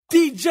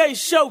DJ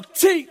Show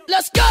T.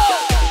 Let's go!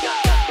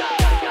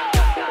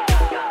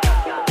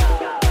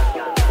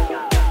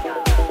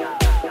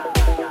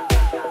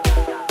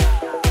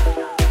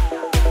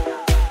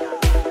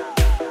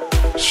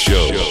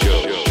 Show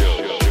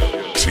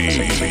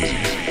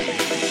T.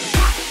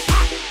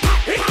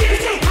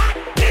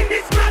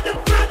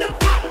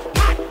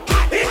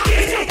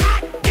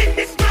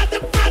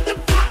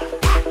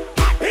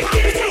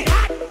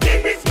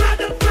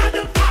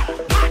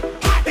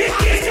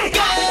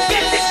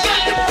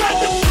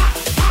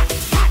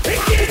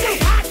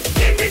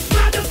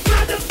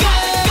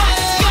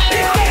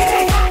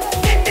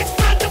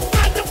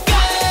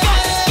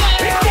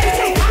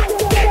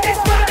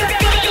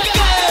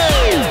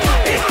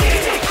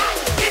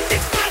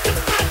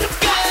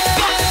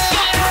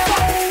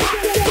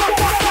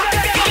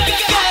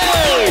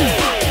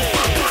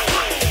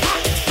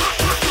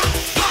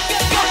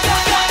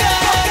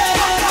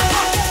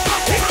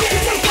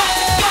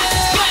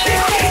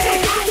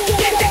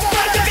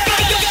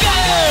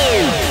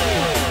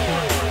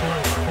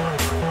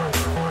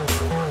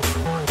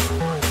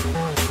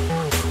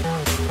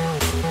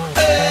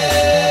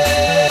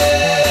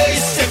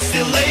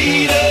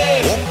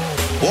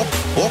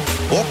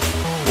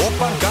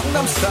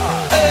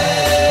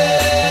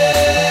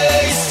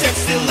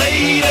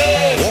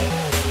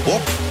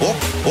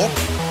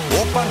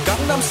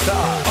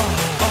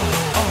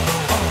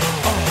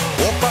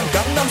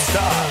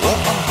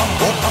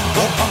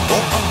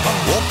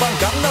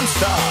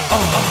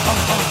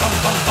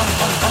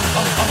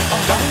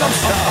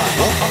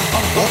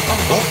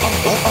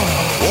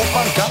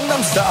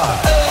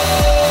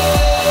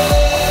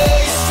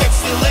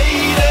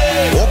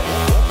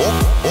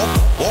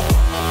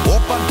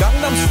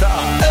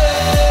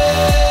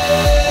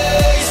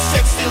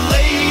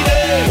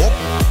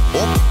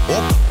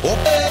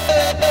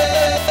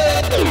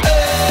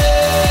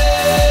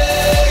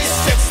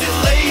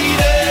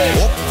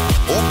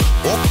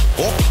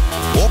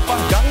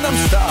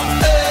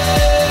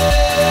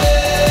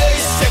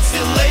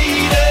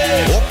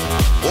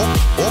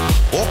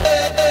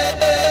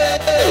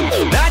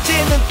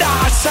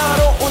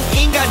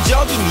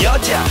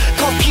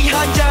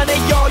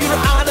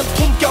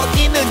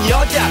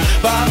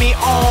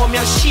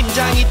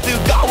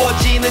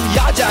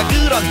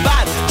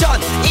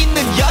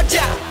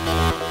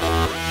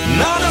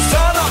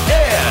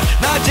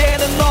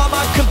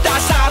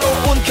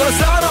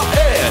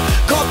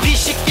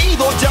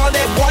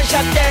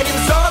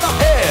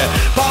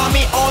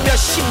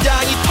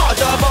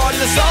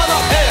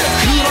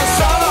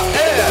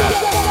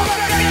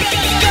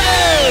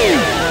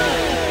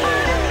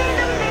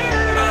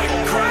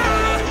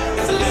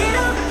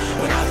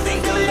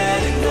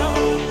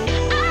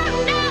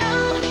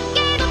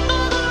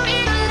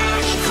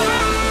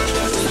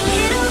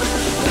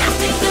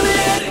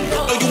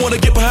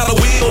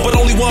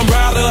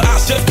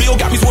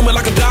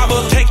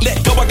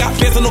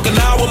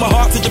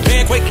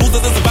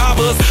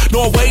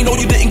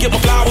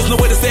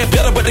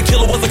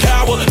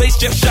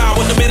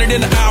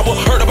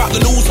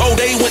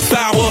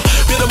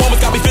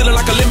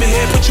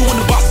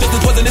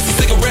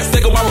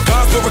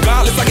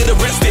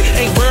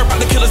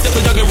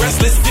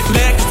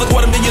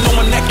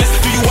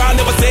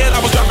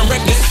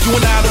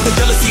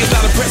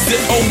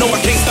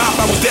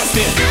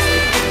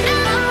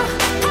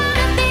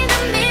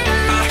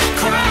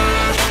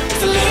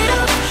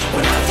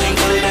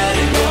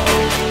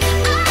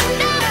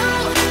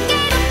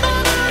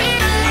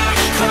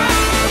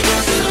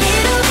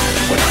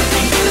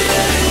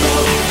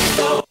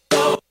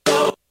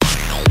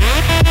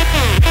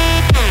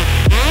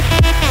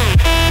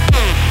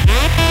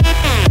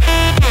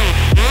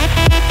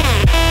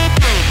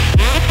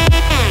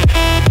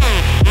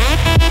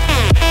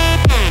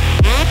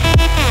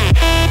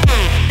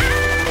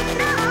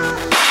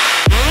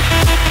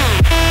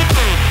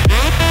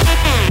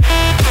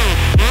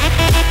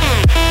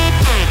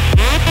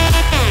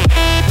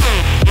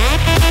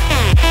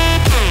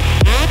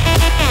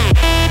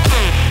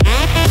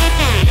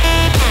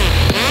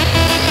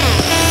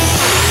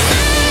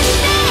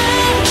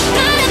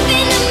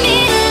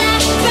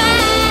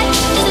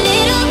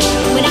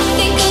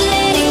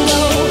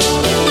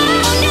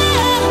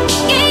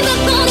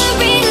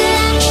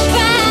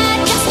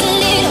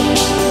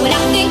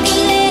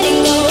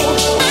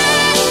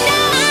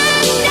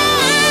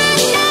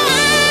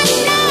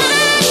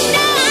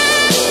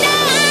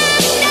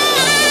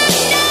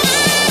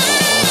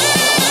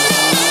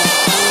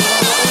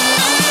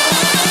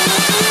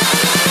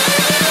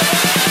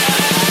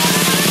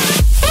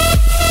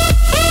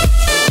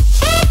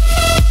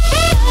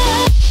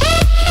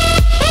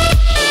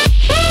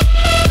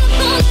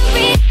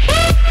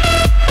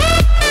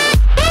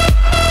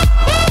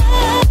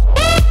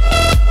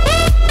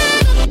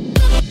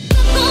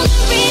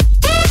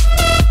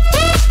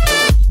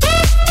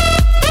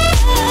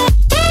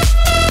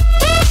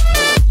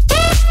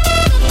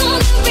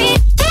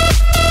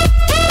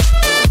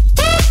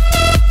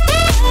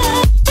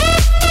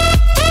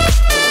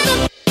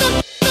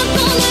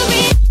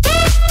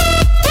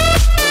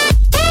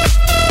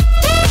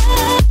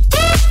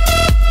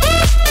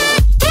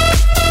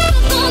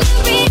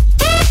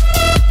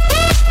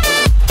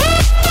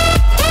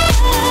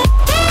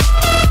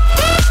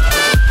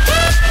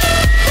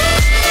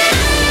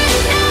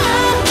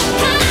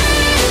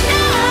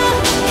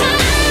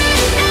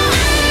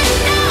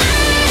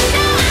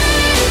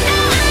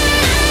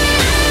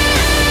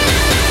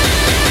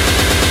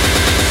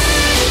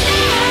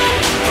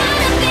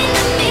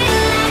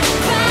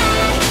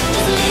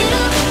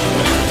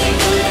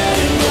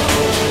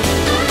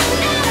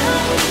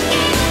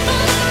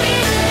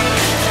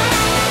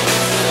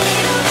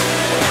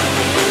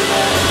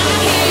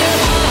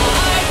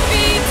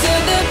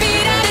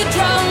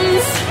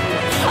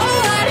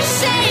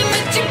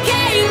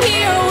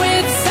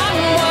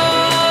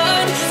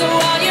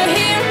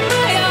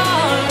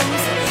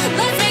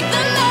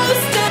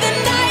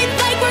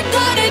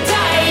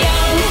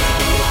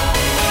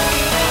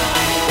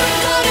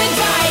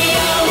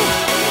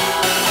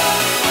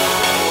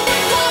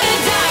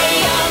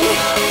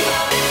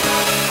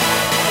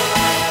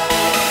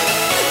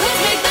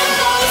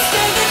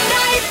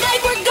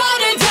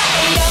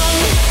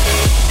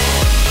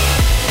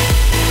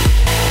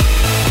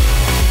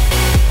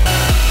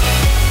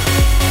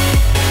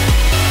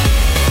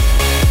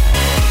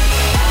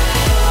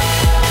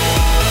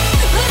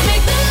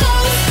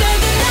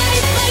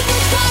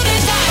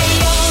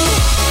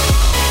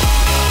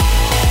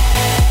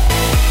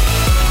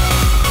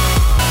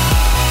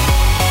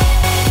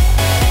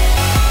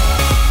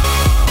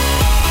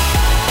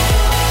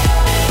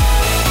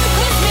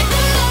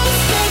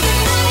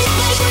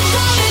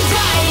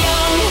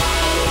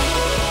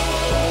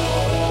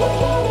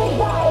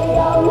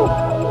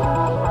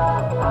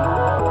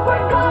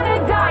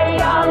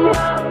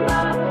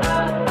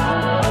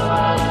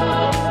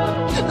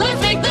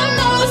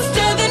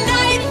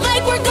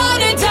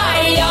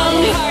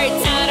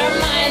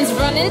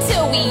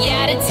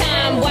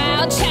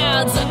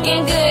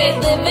 looking good,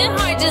 living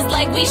hard just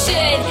like we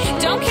should.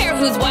 Don't care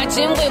who's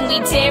watching when we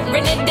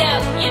tearing it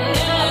up. You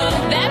know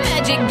that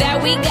magic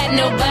that we got,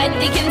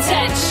 nobody can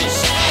touch.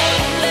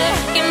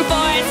 Looking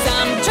for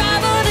some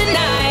trouble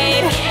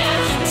tonight.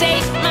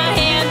 Take my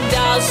hand,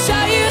 I'll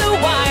show you the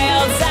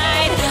wild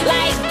side.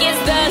 Like it's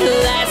the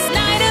last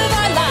night of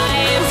our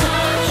lives.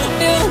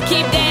 We'll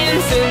keep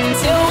dancing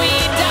till we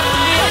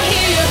die. I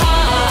hear your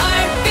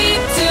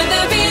heartbeat to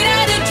the beat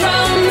of the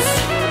drums.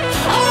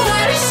 Oh,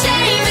 what a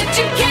shame that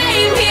you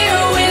came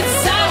here with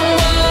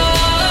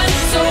someone.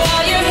 So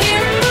while you're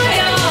here in my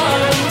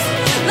arms,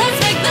 let's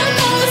make the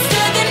most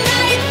of the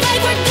night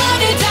like we're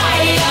gonna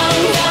die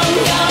young, young,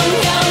 young,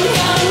 young,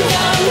 young,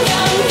 young,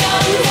 young,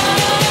 young, young.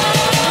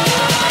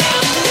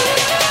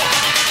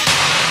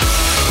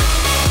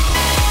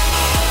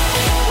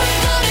 We're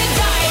gonna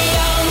die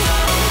young.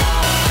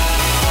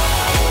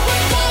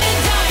 We're gonna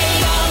die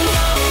young.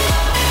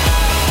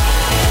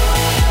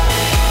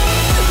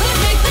 Let's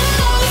make the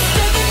most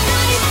of the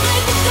night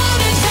like we're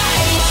gonna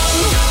die young.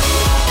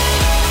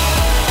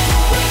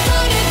 We're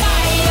gonna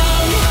die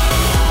young.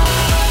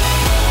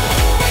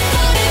 We're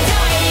gonna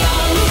die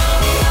young.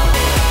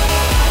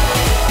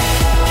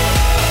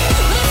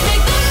 Let's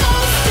make the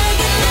most of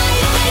the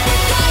night like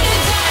we're gonna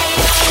die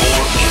young.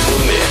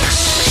 Mix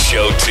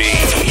Show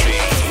Team.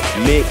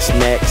 Mix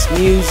Max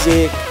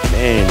Music.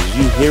 Man,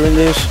 you hearing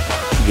this?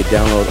 You can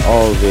download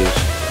all of this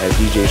at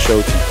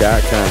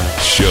djshowt.com.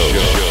 Show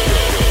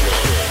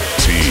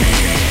Team.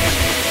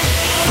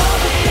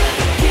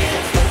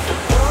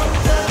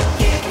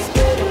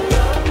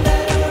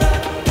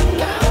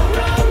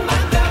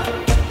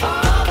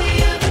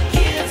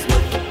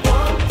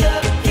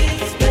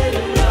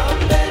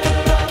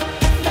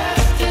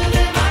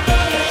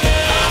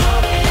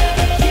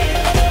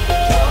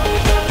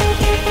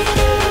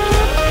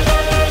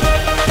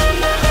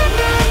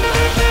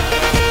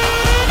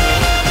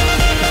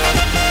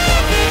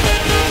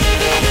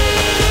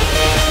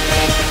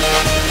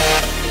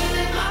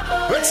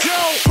 Let's go.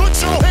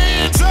 Put your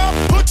hands up.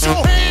 Put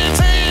your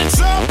hands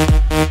up.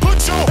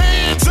 Put your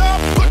hands up.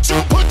 Put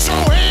your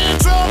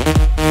hands up.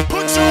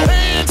 Put your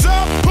hands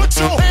up. Put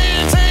your hands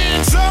up.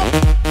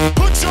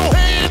 Put your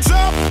hands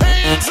up.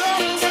 Hands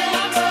up.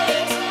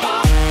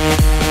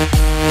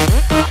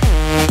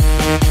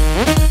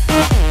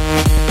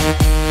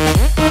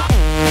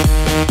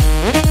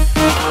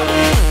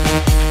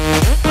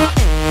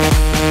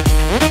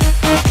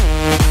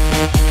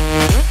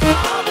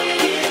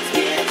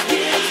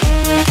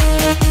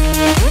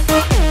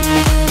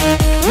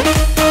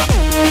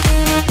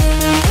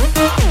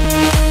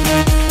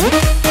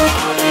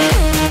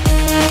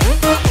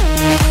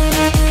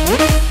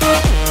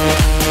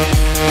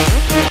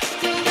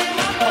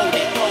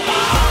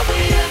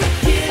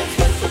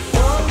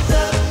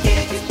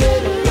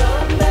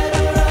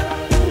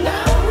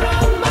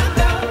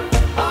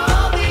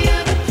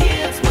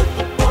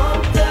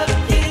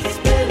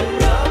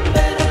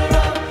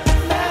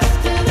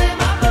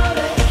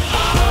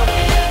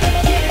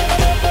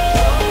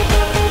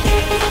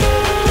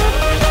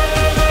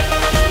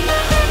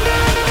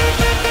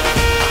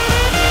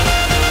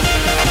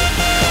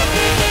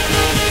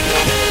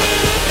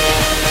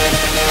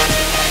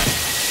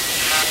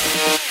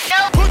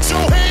 Put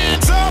your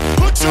hands up.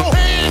 Put your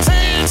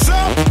hands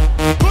up.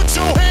 Put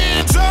your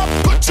hands up.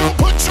 Put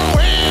your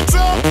hands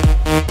up.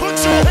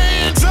 Put your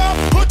hands up.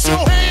 Put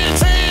your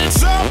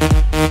hands up.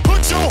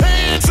 Put your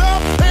hands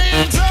up.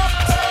 Hands up.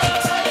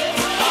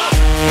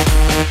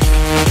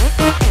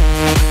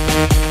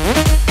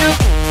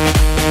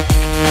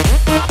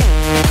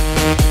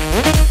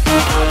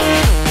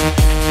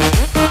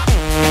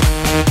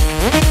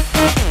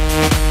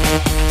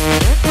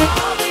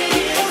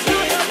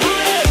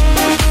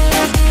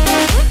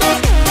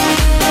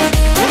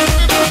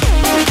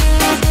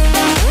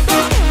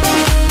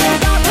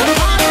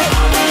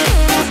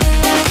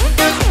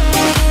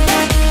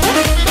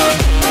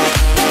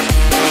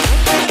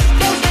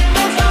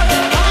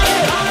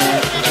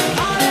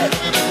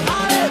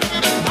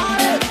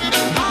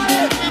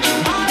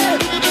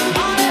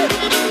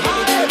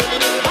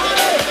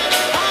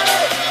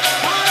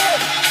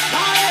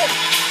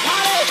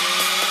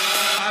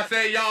 I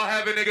say y'all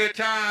having a good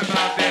time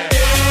out there.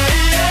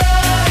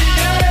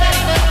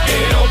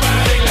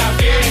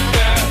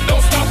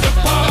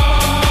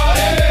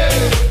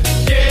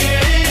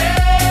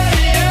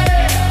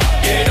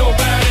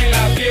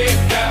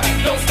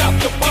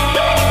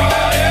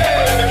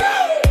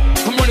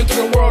 I'm running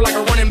through the world like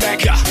a running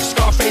back.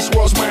 Scarface,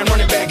 world's mine,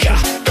 running back.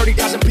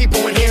 30,000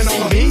 people in here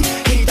know me.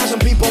 80,000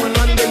 people in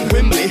London,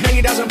 Wembley.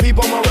 90,000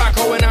 people in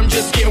Morocco, and I'm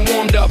just getting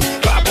warmed up.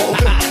 Bible.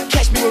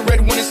 Catch me with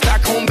red one in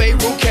Stockholm,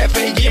 Beirut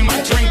Cafe, get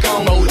my drink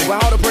on. While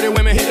all the pretty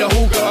women hit the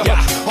hookah.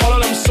 All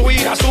of them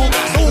sweet, I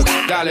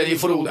dale di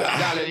fruta.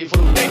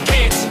 They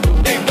can't,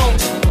 they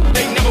won't,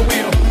 they never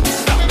will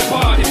stop the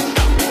party.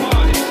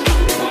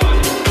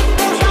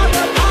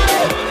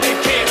 They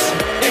can't,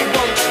 they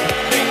won't,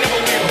 they never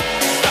will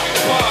stop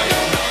the party.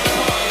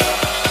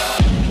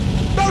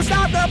 Don't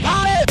stop the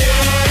party.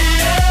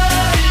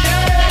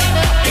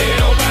 Que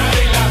no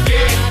pare la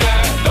fiesta,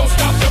 don't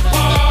stop the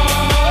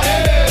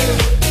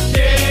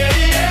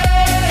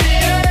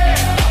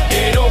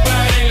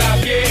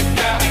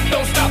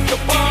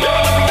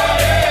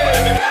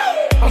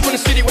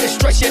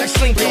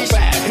Slinky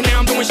back. And now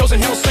I'm doing shows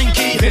in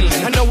Helsinki,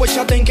 Finland. I know what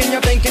y'all thinking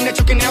that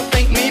you can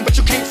outthink me, but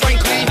you can't,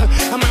 frankly.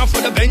 I'm out for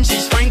the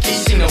Benjis,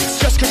 Frankies, you know.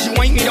 Just cause you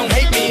ain't me, don't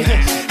hate me.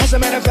 As a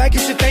matter of fact, you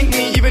should thank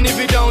me, even if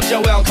you don't.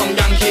 You're welcome,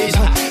 Yankees.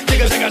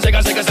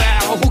 Zigga,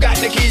 zow. Who got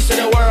the keys to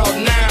the world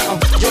now?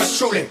 Yours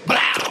truly.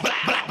 Blah, blah,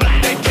 blah, blah.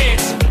 They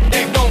can't,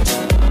 they won't,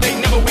 they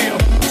never will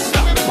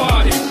stop the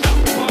party.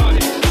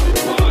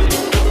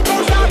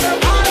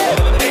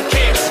 They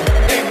can't,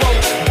 they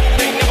won't,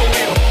 they never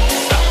will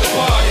stop the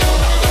party.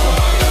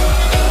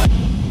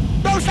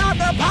 Don't stop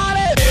the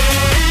party.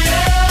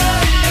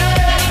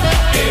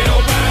 Que no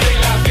pare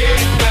la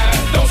fiesta.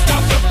 Don't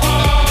stop the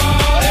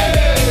party.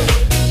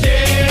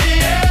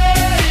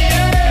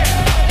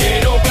 Que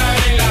no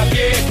pare la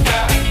fiesta.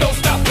 Don't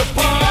stop the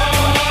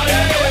party.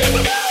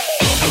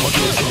 I'ma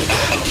give it to you.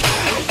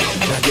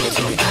 Now give it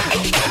to me.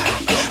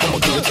 I'ma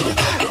give it to you.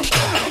 Now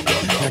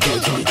give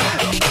it to me.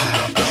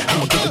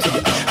 I'ma give it to you. I'ma give it to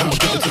you. I'ma give it to you. I'ma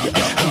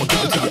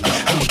give it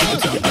to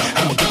you.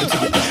 I'ma give it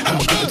to you.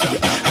 I'ma give it to you.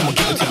 I'ma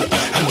give it to you. I'ma give it to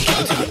you.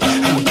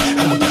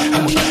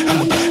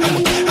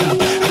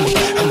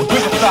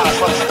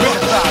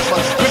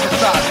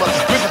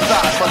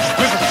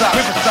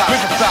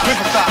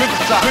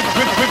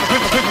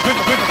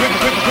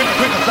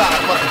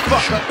 Riverside,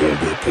 motherfucker.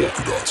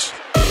 Over polka dots.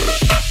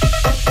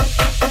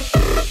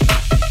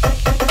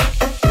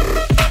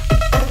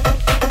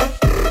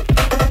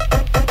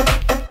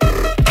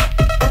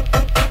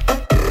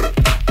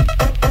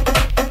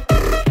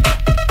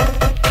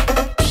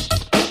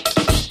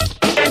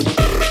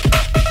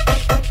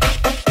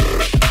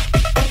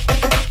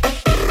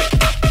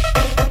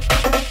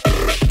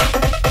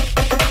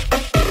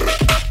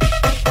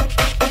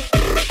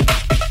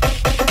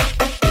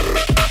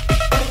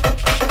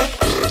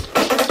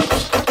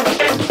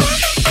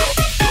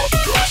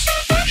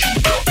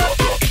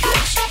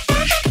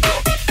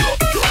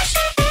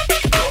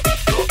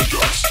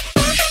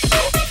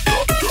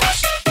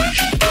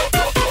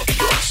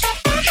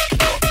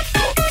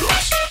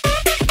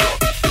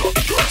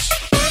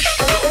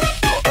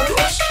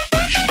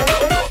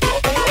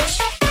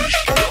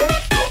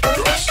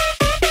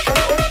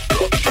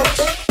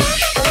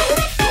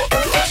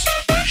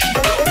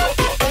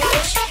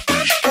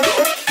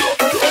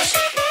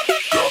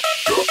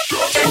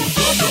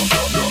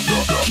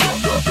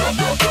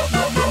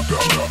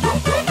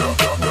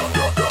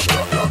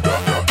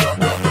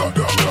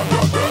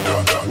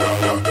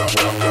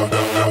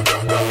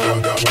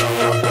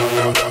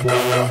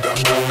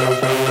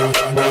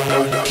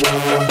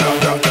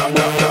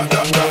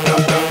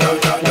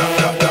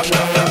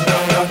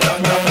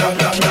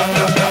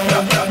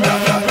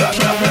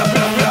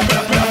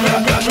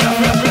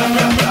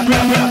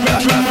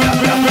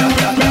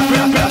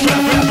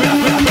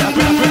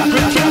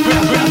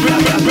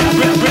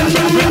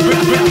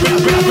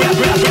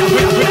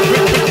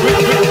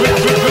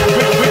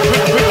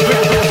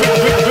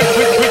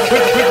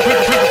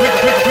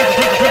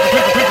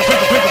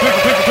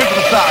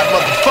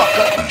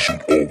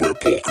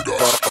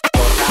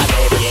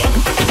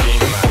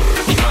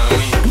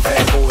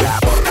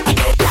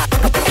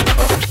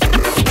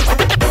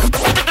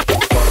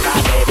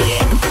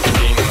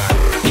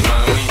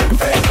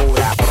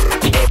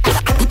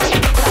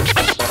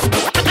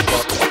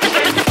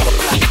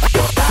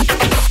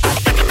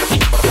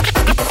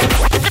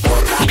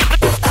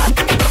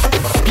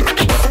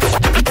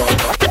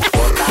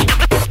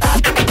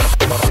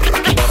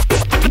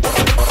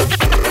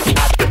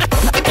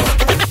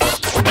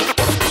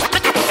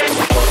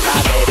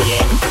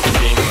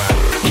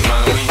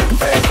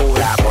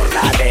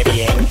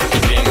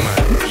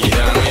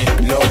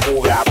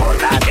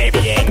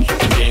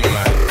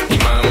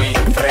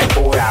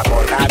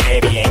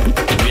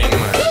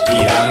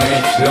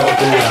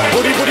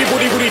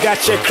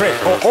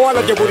 All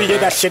of your booty, yeah,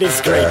 that shit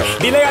is great.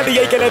 Dile al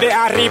DJ que le dé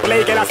a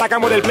replay, que la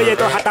sacamos del play,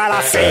 esto es hasta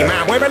la same.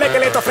 Muévele que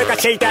le toque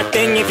shake that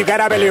thing. If you got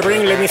a belly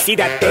ring, let me see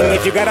that thing.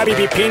 If you got a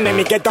BB pin, let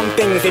me get them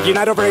things. If you're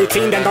not over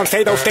 18, then don't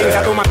say those things.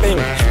 I do my thing.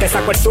 Te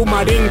saco el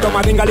submarine,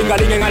 toma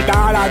dingalingaling en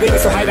alta Aladdin.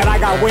 So high that I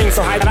got wings,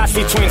 so high that I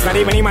see twins. Not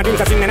even in my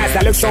dreams, I seen the nights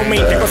that look so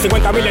mean. Tengo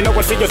 50,000 en los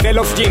bolsillos de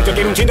los jeans. Yo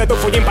quiero un chin de tu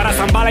fullín para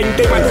San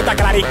Valentín. Me gusta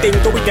claritín,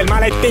 tú viste el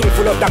maletín.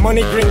 Full of the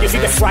money green, you see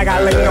the swag, I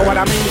know what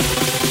I mean.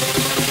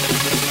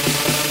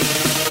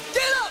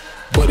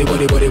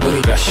 Body,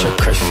 that shit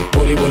crazy.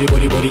 Body,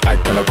 I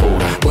can a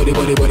cura. Body,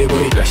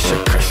 that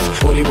shit crazy.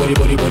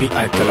 Body,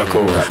 I can a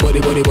cura. Body,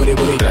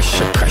 that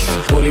shit crazy.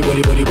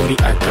 Body,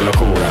 I can a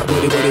cura.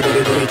 Body,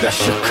 that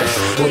shit crazy.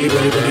 Body,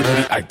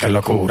 I can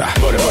a cura.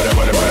 Body,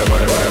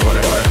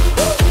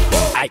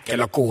 ay que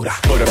locura.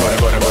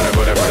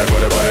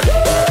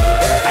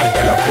 Ay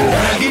que locura.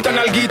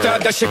 Nalguita,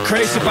 that shit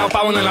crazy.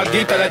 Pau en la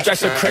nalguita, that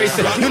drives you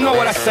crazy. You know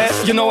what I said,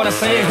 you know what I'm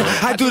saying.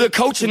 I do the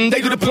coaching, they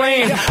do the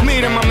playing.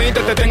 Mira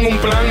mamita, te tengo un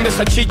plan de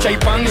salchicha y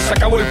pan y se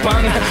acabó el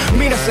pan.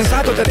 Mira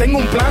sensato, te tengo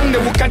un plan de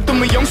buscarte 1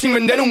 millón sin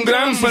vender un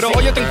gram. Pero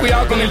oye, ten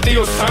cuidado con el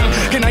tío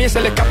Sam, que nadie se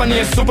le escapa ni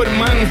el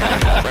Superman.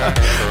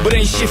 But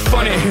ain't shit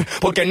funny,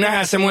 porque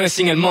nada se muere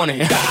sin el money.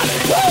 Dale.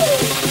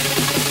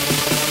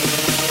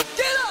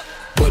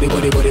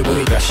 booty,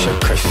 that shit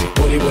crazy.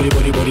 Booty,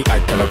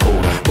 ay que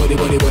locura. Booty,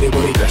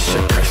 that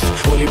shit crazy.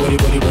 Booty,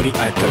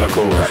 ay que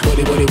locura.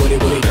 Booty,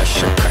 that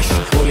shit crazy.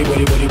 Booty,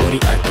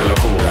 ay que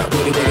locura.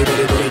 Booty,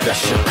 that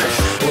shit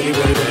crazy. Booty,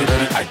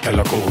 ay que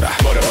locura.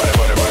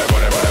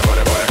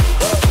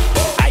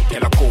 Ay que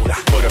locura.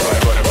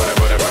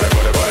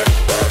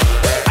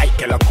 Ay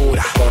que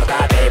locura.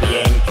 Pórtate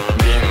bien,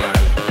 bien mal,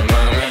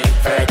 mami.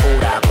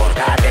 Frecura,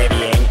 pórtate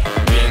bien,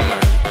 bien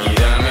mal. Y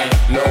dame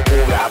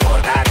locura,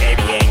 pórtate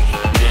bien,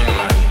 bien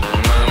mal,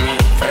 mami.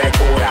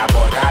 Frecura,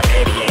 pórtate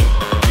bien,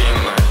 bien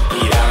mal.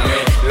 Y dame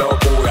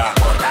locura,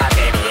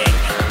 pórtate bien,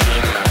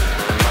 bien mal,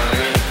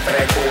 mami.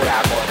 Frecura,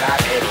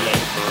 pórtate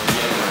bien,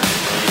 bien mal.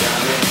 Y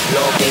dame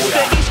locura. It's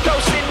the East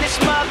Coast in this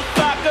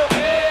motherfucker.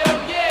 Hell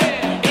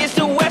yeah. It's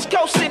the West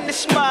Coast in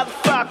this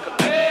motherfucker.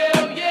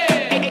 Hell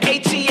yeah.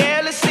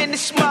 ATL is in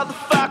this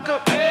motherfucker.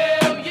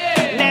 Hell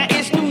yeah. Now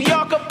it's New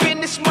York up in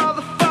this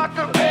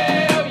motherfucker.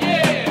 Hell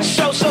yeah.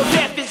 So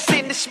Def is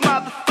in this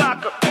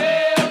motherfucker.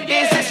 Hell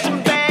yeah. Is there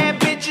some bad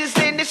bitches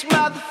in this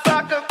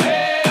motherfucker?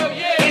 Hell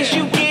yeah. Is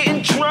you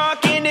getting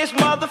drunk in this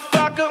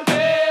motherfucker?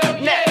 Hell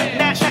yeah.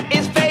 Now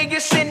it's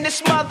Vegas in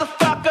this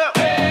motherfucker.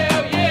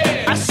 Hell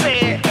yeah. I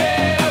said.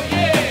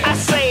 I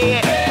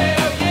said,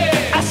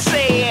 I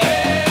said,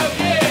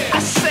 I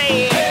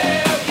said,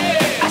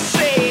 I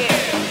said.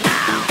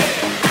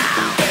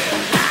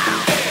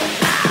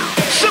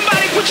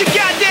 Somebody put your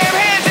goddamn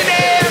hands in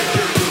there.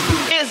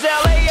 Is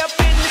LA up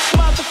in this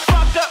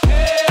motherfucker?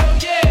 Hell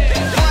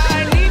yeah.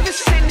 Brian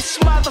Nevis in this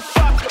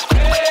motherfucker.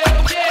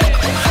 Hell yeah.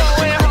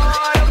 Going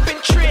hard up in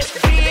Trish,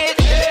 bitch.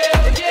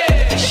 Hell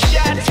yeah.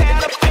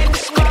 Chi-Town up in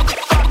this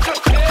motherfucker.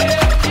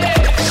 Hell yeah.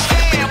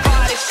 Scam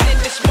artists in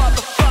this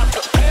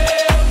motherfucker.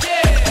 Hell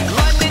yeah.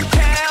 London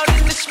town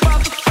in this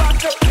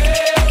motherfucker.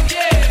 Hell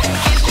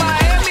yeah. Is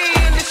Miami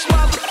in this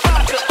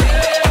motherfucker.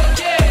 Hell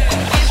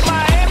yeah. Is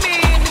Miami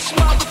in this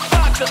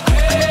motherfucker.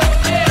 Hell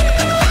yeah.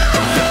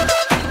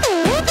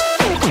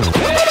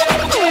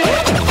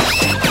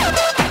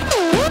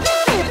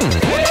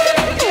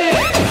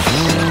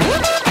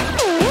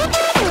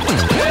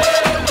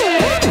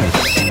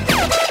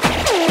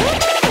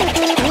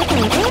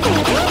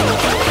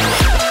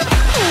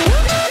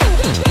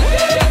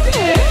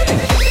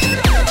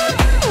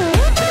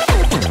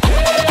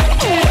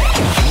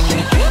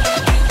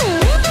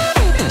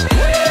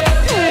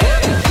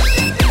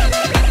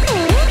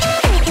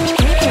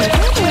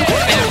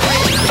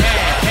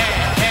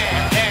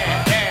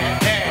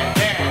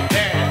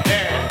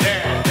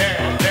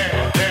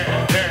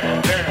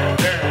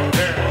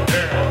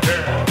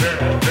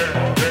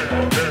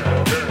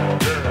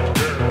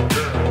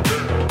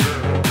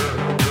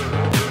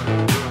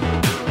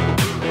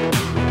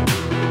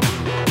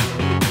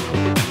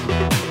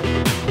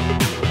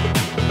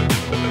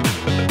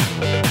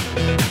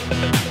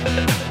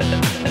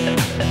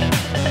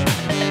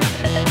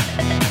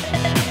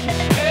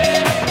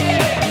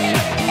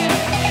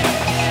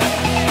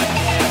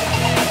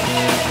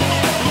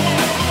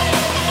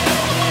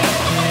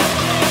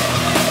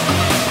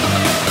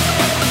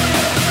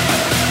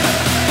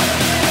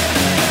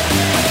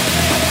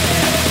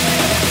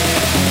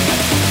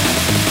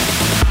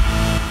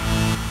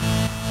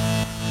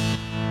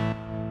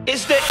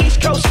 It's the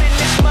East Coast in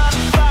this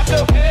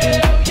motherfucker.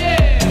 Hell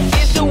yeah.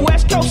 It's the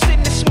West Coast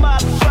in this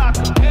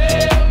motherfucker.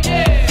 Hell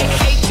yeah.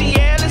 ATL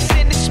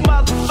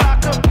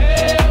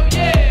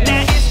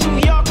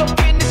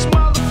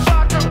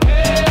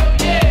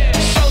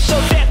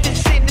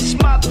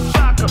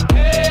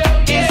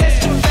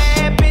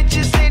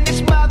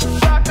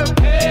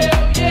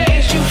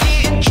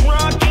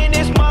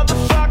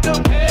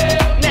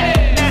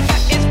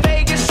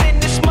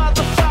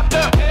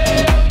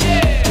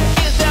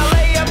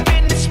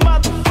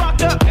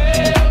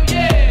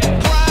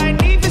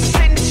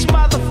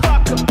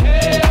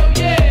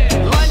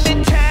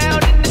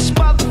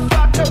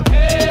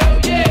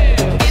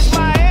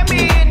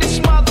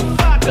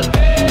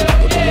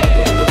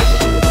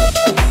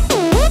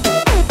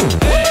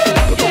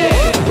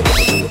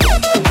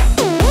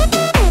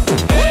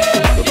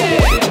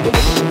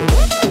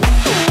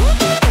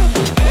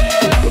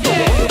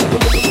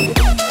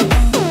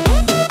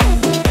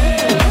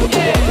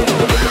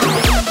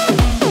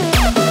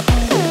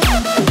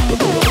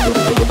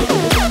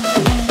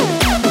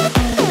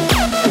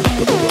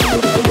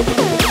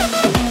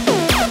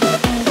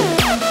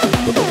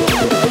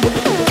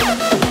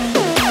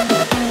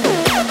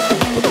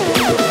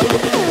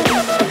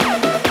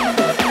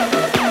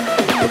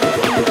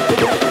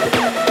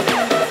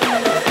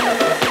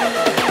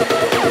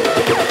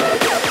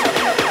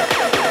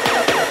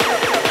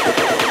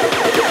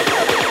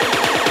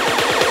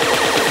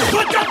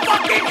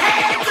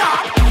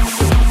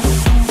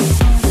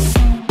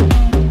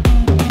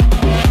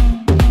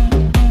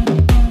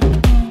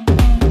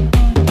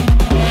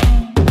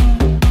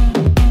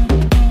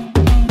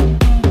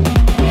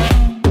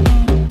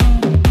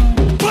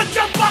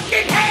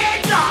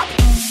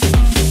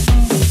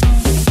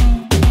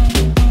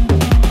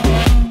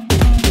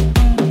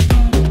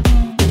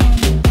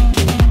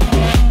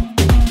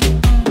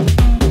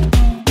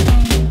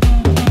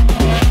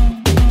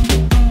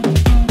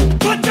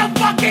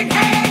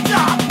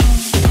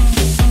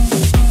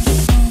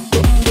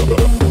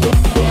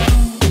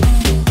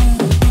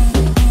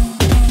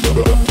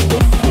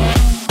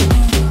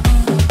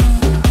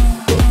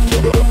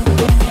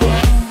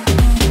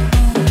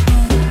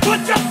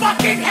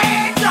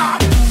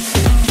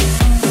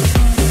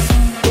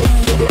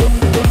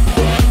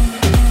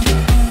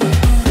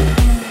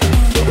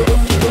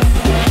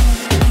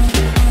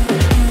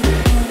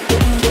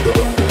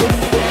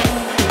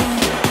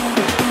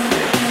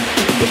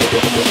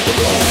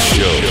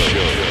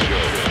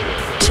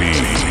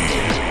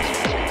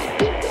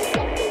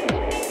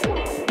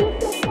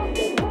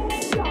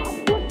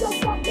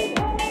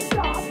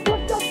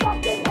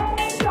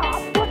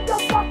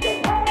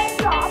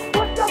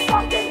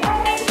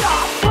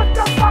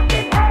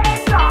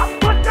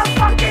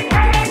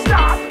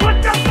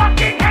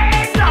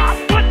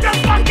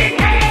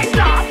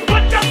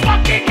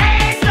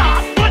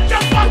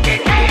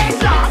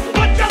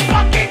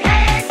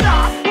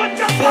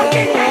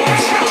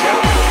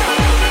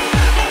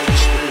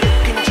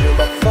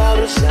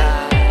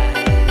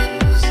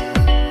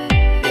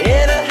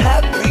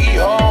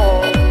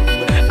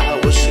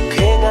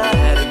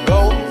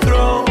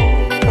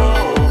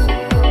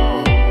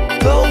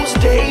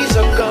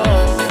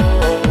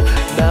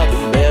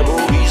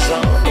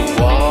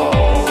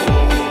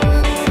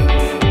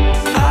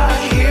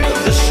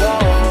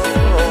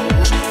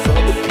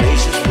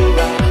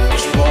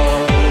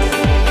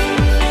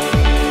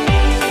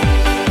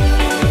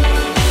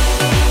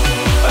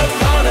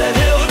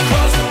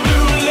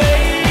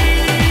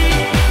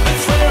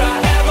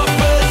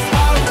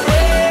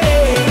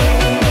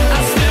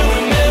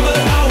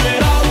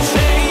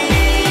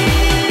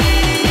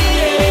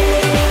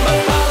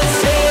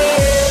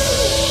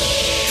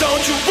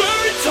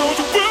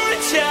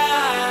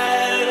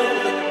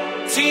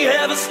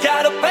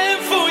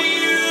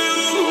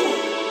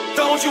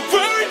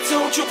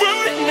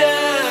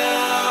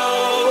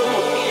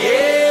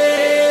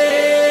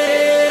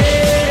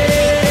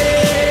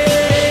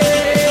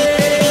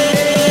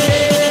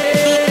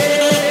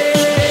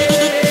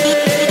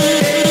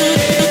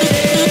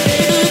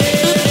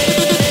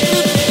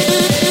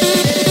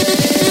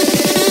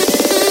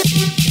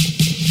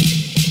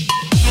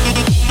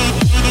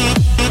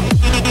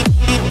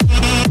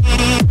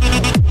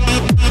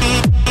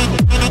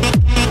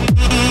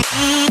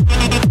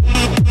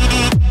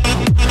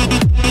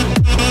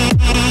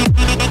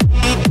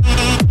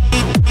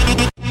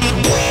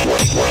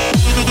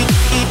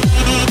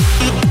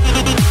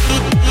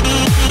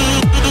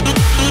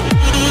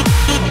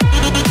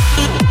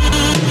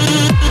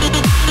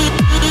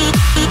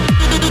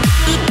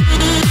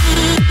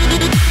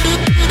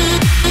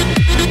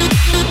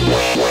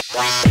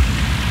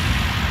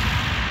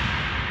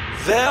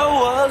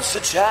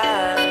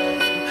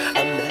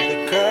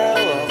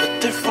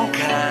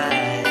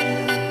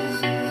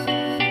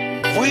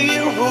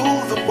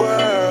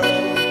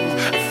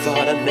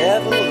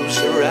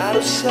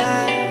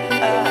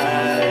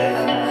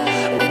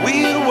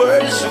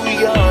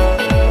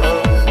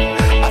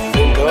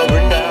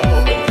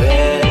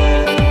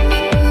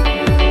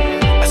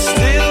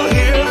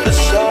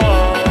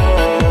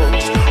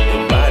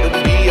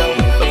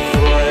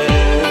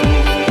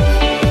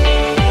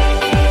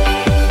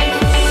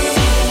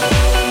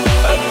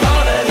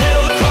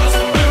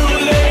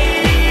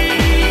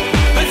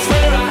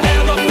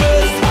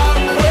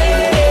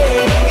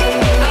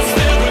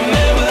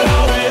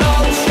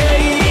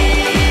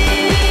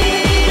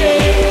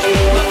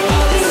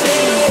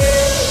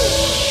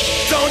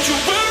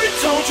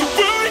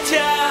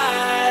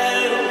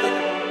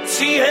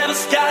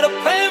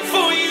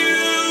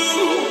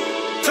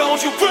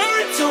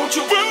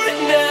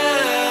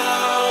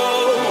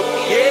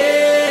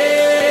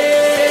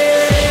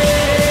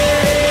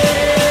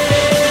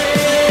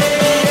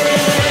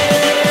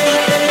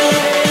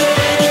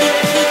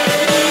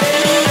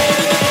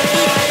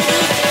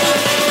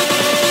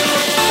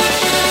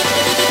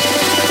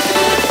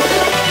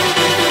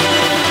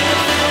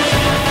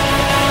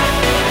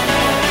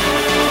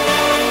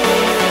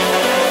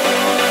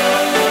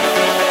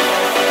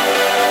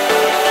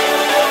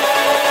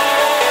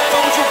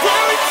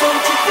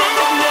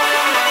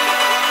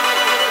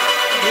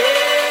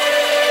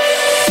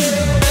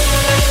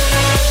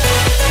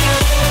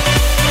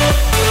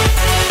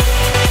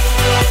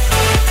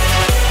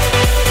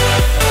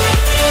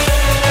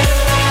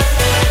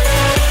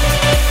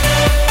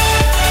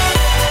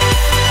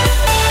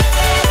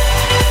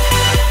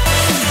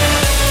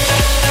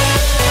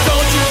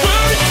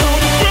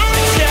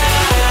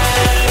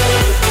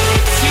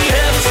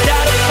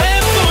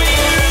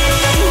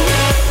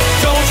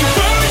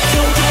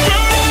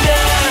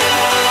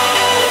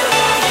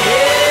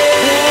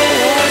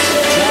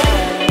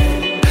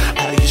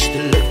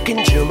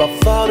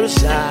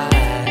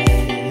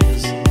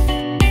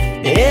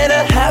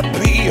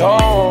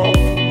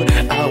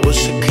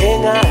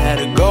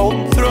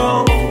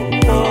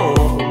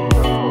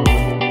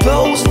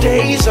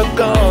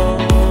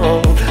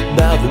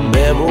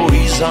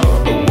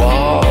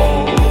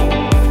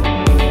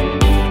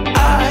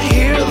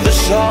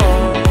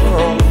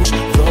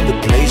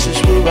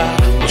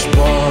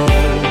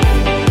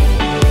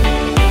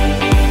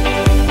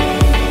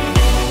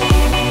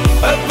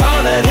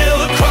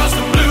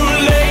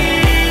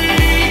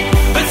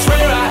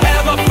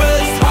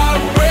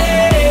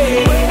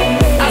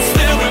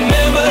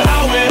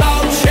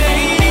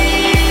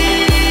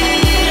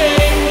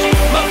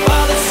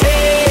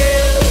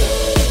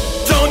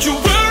Don't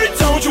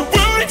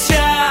you worry,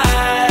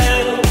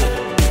 child.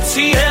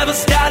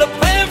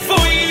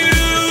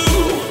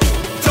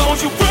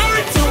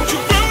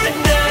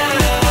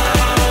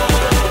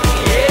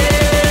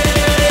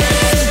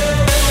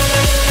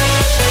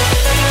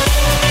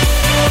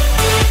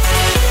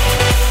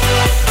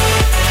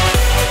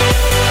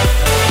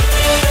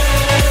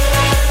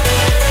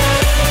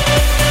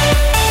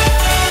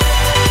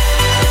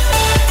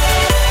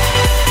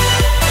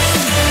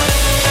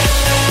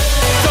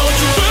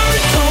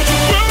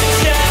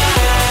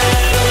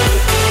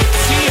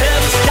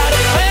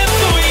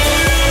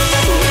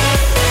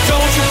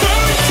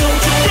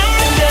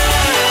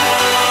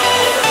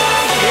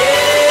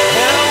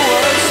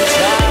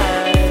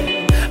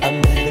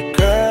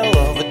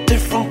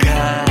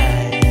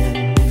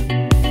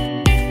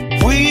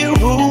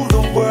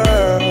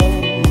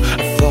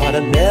 try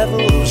to never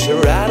lose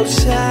her out of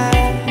sight.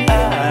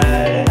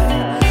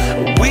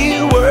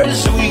 We were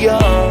so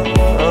young,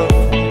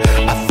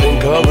 I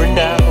think of her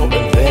now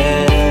and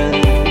then.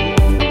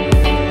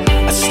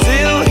 I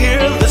still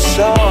hear the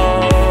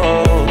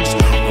songs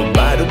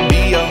reminding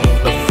me of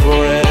a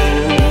friend.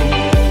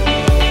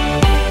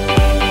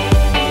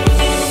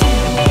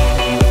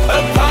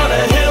 Upon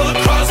a hill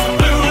across the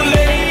blue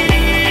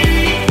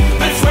lake,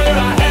 that's where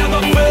I had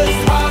my first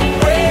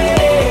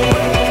heartbreak.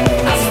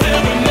 I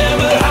still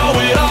remember how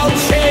it all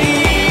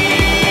changed.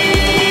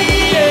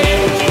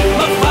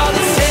 My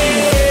father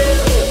said,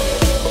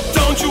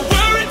 don't you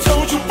worry,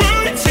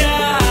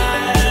 child.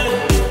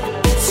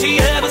 She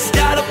has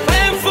got a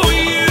plan for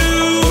you.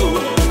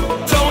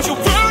 Don't you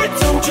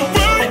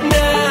worry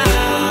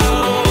now.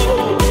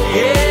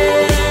 Yeah.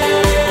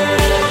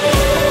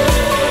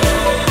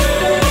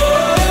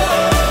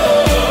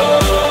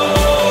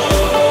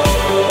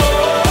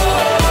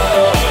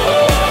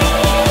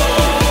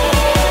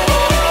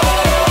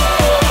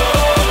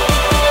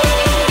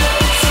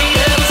 She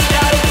has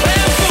got a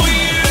plan for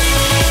you.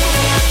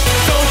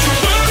 Don't you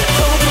worry,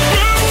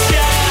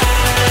 child.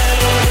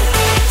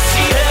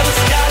 She has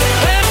got a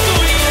plan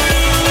for you.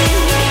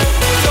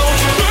 Don't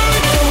you worry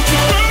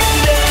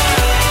now.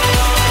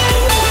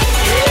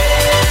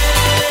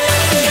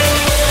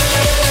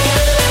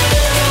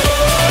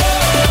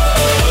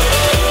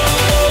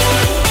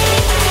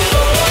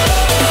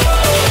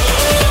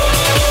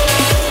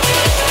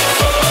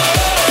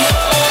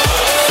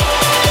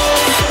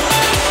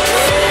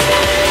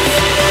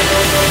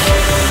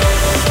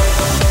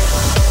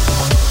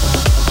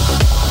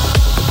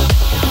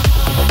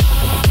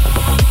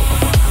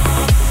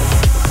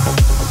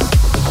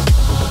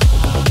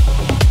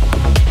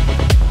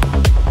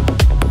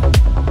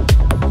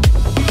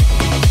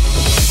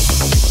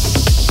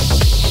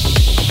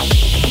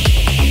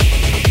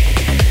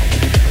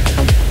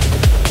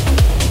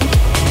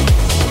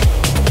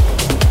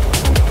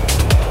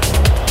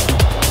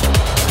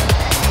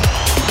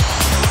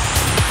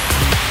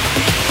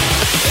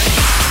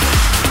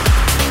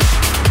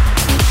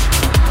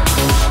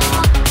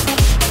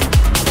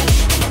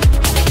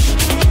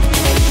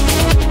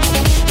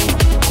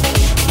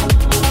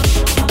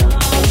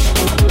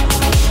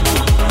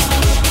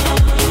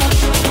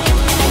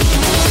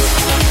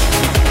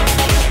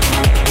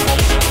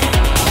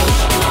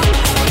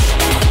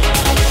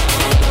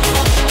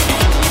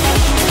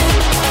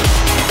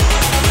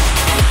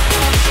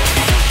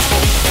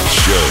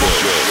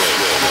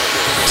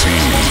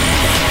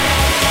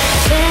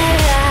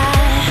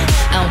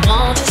 I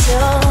want you so,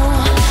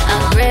 I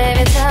crave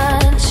your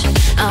touch,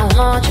 I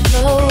want you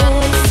close.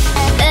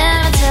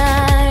 Every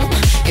time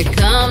you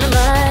come to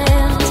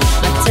mind,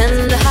 my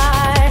tender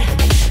heart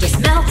just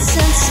melts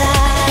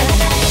inside.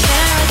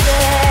 Can't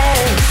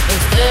resist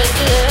those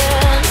thirsty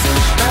lips,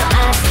 my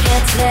eyes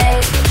can't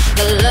take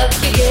the look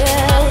you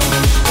give.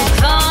 I'm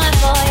calling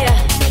for you,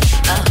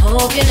 I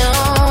hope you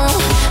know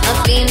I'm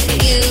feeling for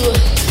you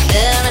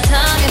every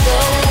time you go.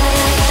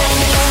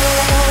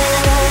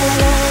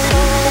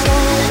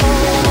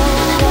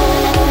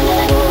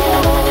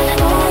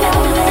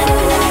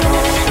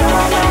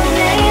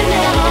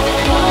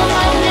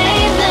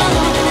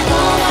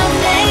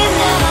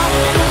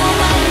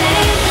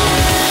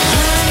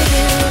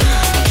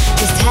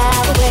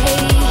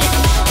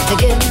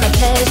 Give me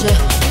pleasure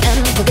and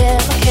forget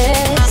my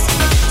cares.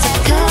 So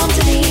come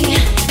to me,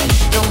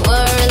 don't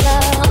worry,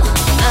 love.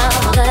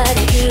 I'm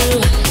letting you.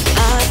 I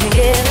can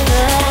get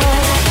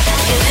enough.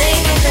 You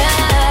make me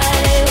cry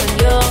when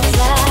you're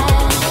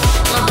inside.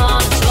 My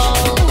heart and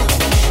soul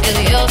is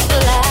yours for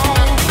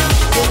life.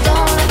 You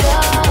don't let go,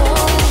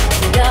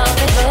 you got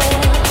me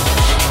hooked.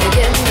 You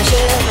give me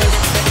shivers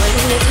when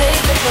you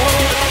take the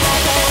hold.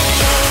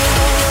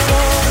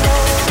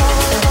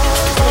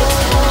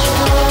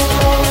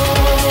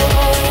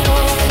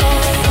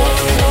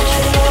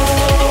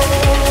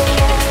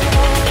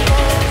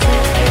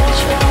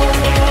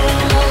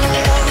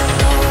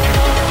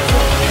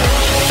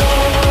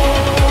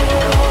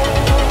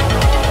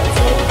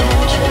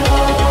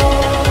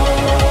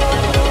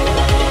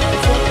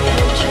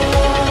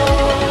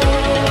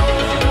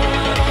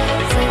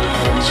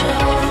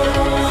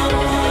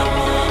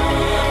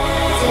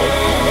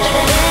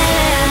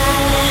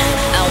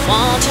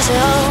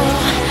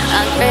 I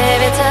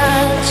crave your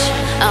touch,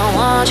 I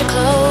want you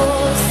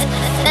close.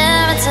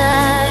 Every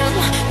time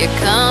you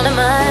come to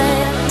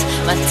mind,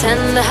 my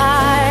tender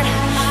heart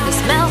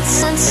just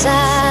melts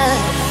inside.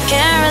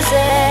 Can't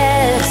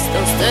resist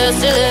those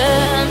thirsty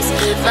lips,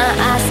 my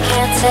eyes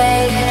can't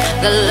take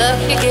the look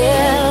you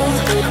give.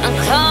 I'm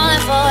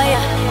calling for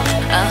you,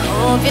 I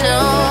hope you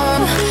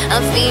know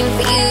I'm feeling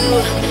for you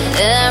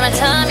every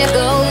time you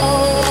go.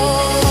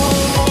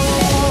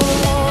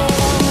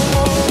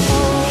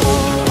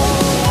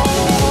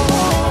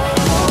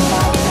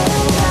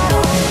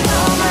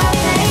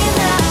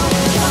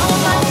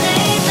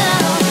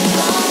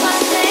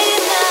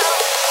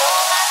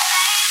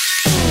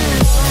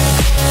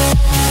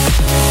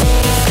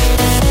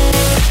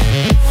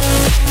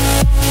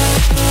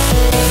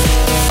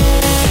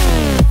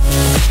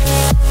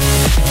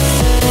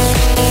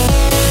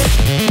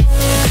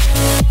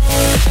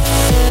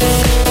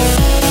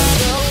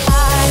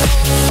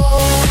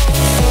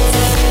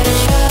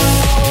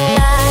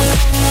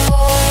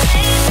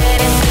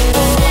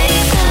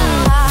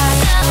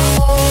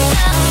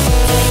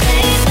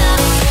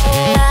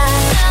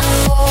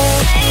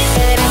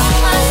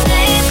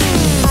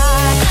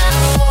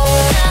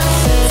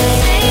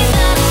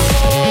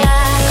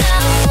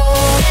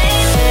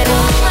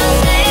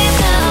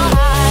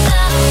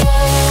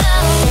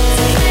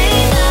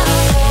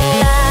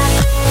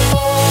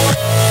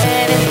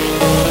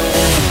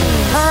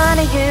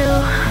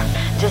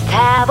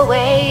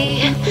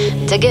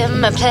 to give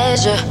me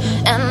pleasure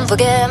and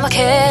forget my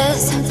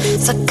cares.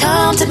 So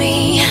come to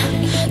me,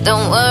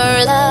 don't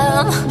worry,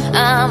 love,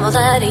 I'm all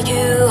that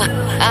you.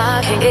 I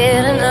can't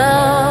get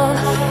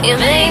enough. You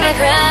make me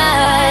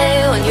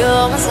cry when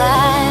you're my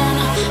side.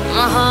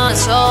 My heart and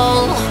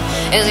soul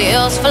is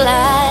yours for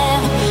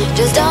life.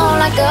 Just don't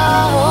let go,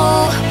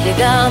 you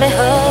got me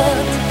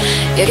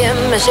hooked. You give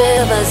me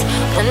shivers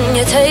when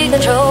you take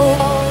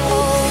control.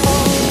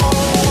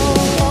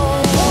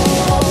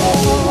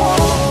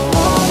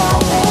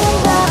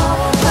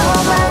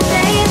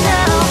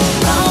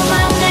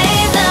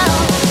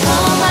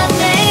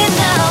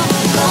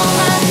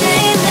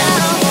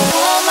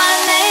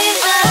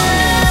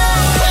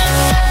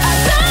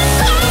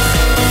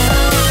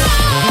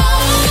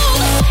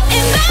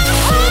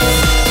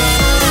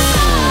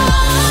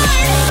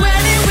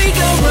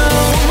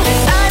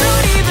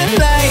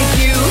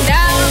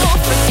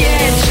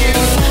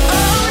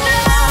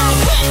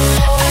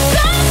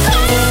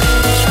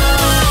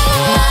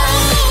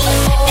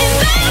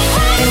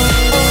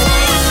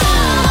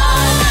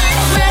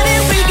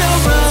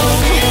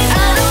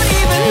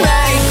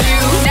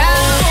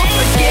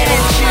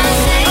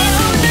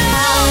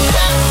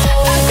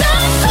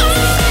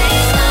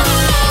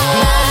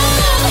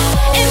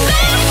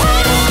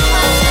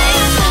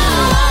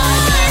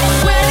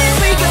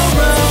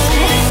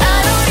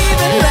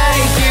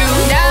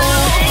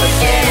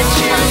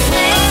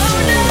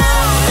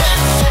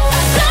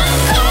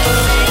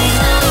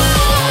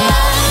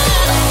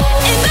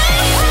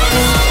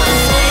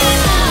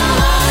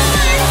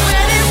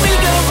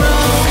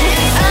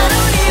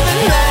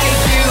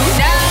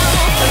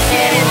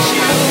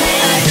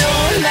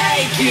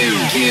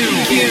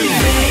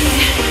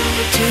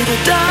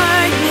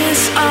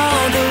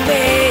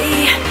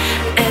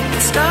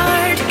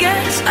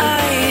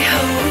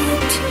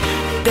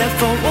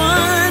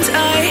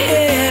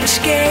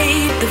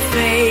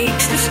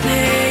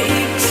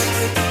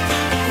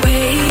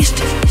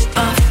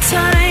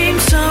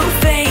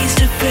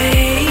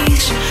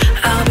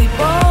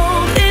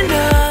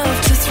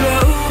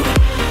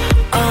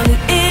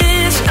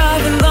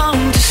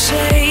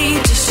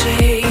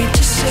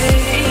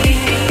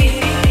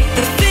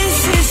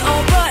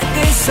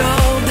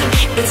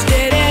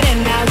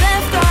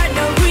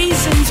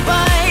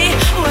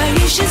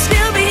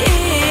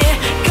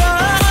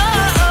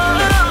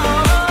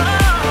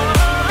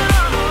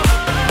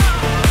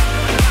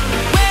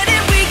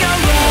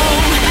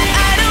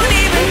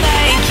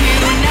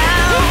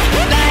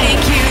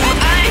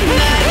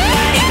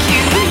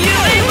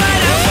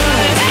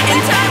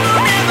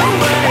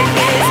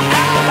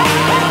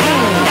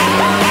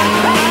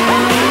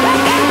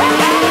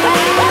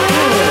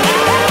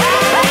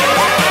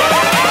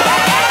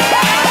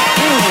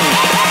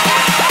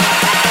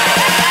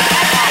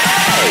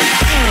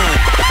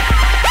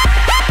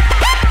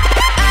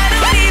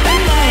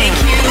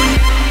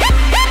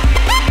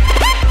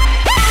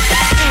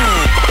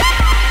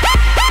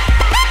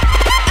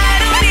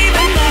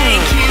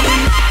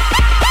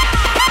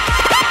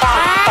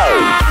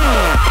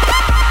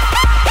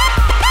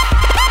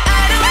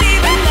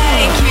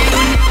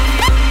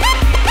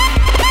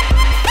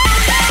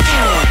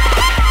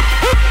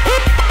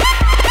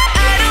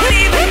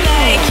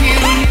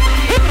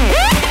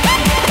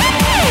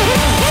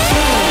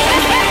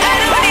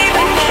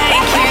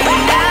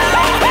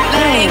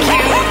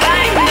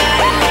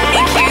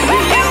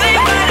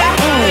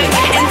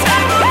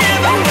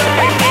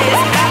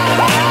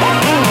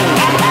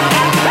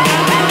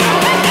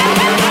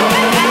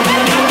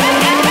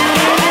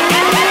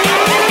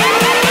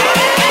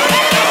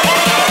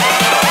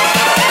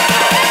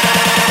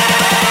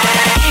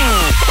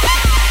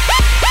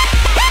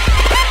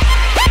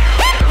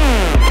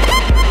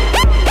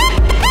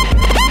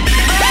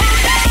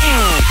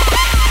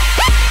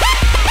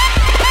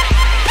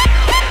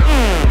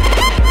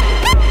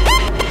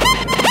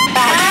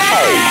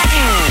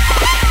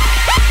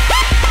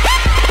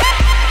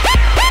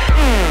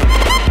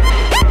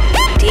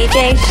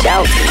 DJ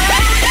Shelton.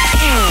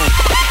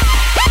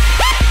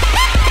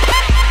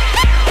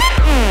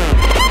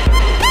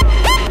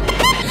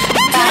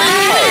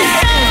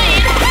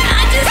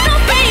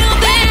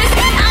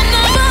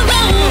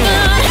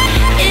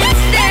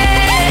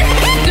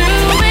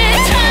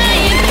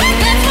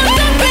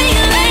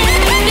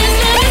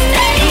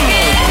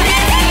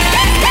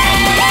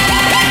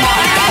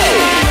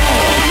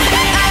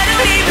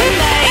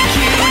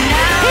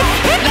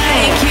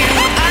 Like you, I'm not like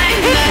you.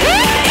 You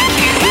ain't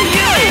what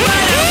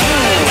I want,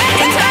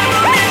 and time will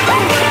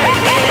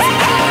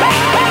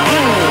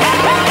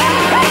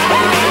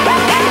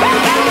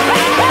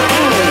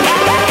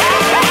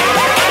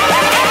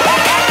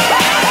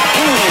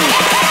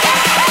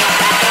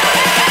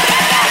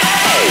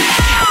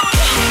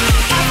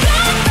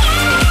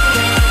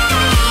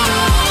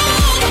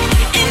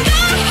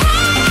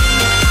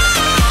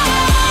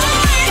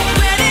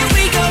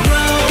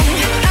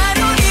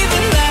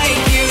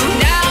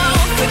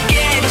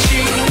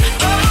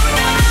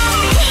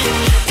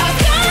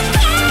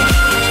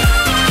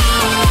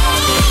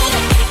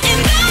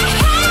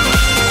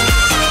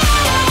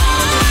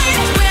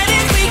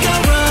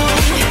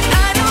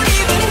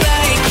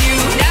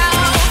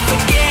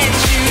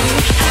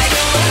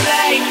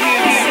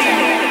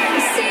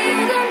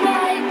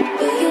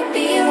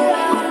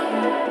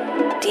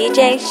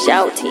DJ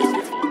Shouty.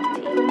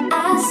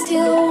 I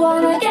still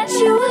wanna get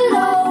you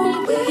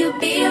alone. Will you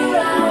be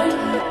around?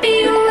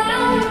 Be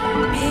around,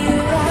 be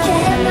around.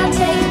 Can I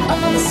take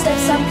all the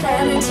steps I'm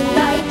planning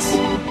tonight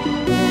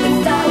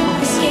without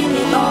risking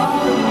it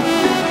all?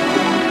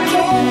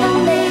 Can I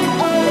make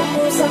all the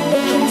moves I'm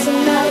making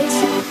tonight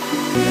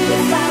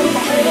without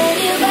hurting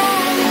you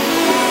back?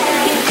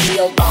 Into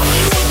your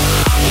body,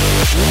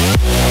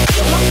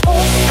 you're my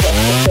pulse,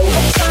 working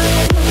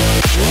overtime.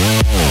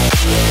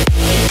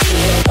 Into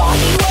your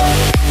body work,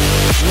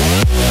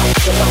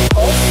 you're my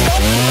pulse,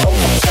 working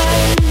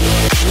overtime.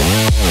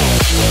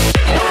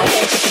 I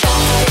get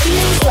shot in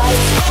these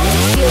lights, I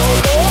feel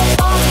your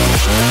body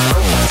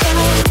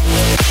overtime.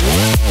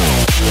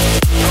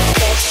 I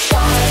get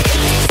shot in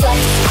these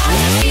lights, I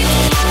feel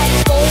my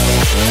pulse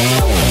working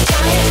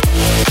overtime.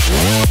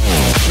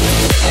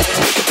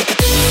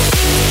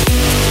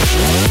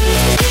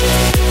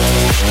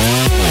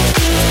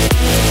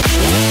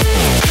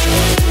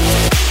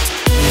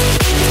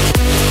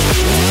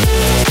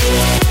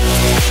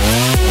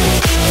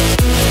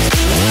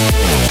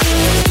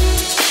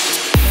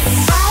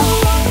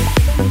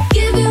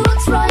 Give you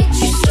what's right,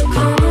 you still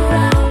come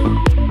around.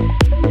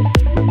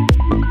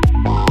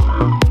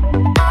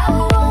 I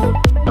won't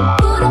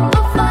put up a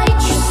fight,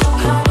 you still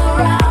come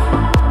around.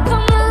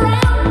 Come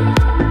around,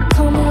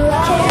 come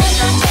around. Can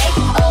I take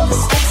all the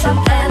steps I'm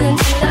planning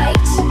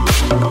tonight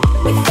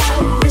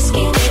without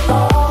risking it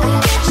all?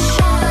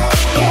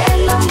 Can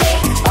I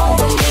make all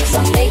the moves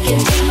I'm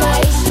making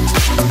tonight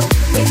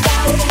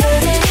without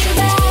hurting you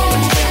back?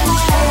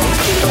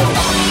 Feel your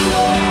body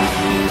work,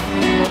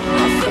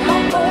 I feel my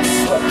pulse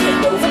working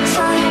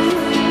overtime.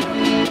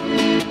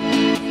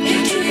 You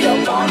do your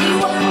body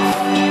work,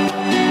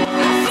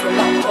 I feel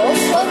my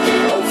pulse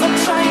working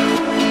overtime.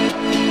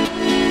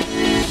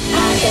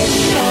 I get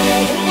shot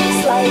in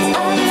these lights,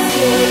 I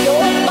feel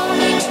your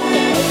body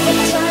doing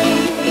overtime.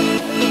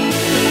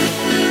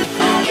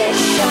 I get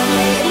shot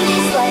in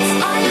these lights,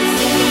 I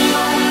feel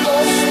my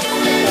pulse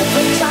doing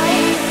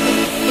overtime.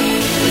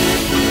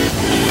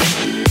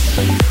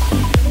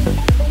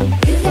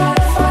 You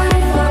gotta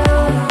find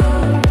love.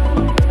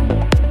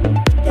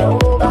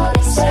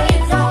 Nobody say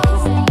no.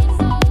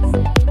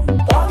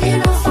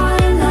 Walking a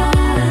fine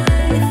line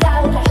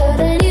without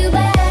hurting you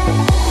back.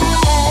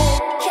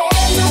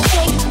 Can I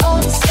take all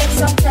the steps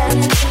I'm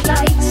planning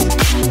tonight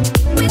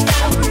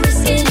without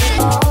risking it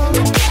all? I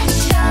get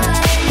shy.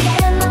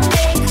 Can I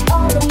make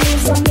all the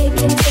moves I'm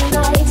making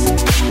tonight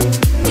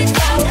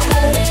without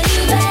hurting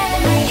you back?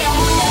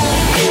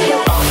 Feel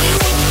your body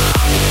work.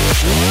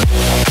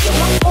 Feel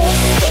my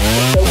pulse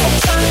working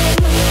overtime.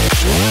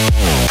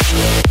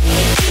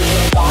 Do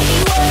your body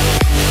work.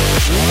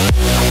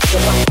 I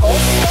feel my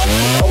pulse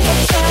working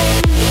overtime.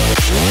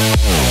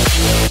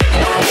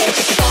 I get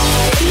shot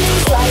in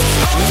these lights,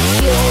 I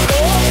feel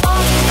your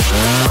body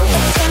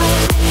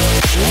overtime.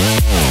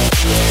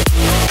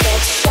 I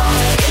get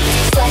shot in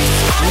these lights,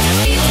 I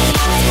feel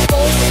my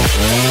pulse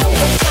working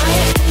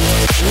overtime.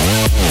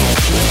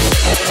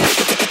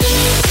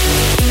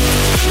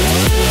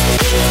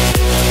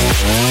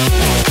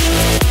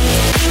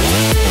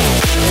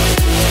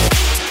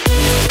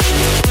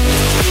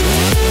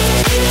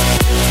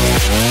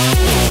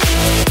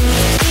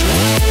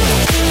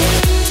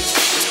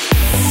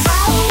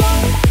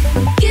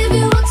 Give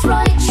you what's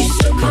right, you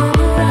still come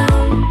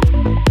around.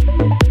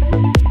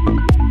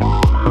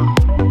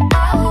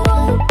 I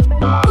won't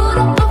put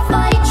up a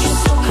fight, you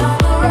still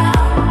come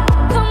around.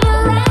 Come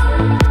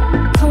around,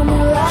 come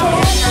around.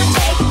 Can I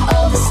take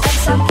all the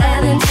steps I'm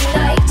planning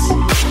tonight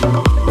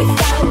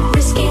without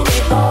risking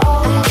it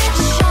all?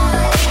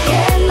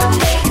 Can I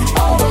make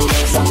all the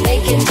moves I'm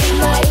making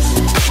tonight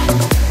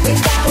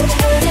without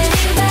hurting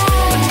you back?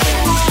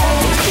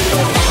 Feel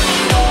your body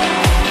work.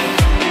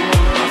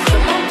 I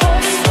feel my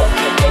pulse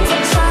working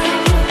overtime.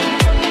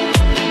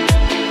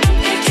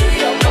 You do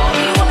your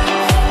body work.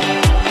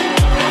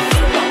 I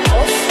feel my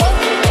pulse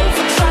working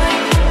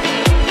overtime.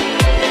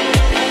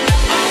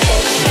 I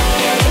get shot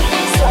in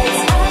these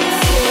lights, I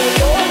feel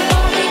your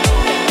body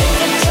doing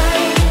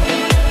overtime.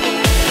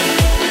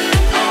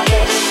 I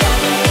get shot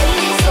in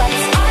these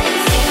lights, I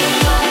feel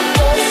my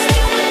pulse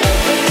doing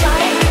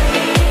overtime.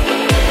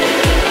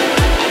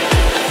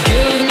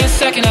 Give me a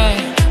second, I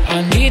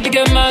need to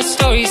get my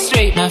story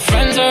straight. My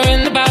friends are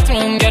in the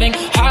bathroom getting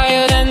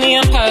higher than the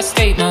Empire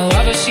State. My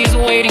lover, she's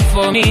waiting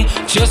for me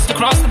just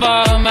across the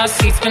bar. My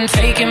seat's been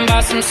taken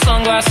by some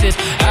sunglasses,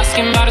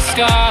 asking about a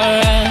scar.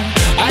 And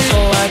I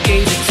know I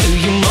gave it to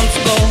you months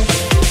ago.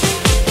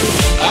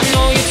 I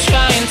know you're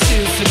trying to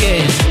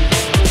forget,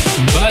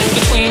 but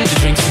between the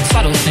drinks and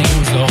subtle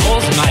things, the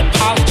holes in my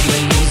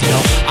apologies, you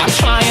know, I'm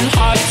trying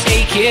hard to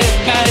take it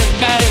back.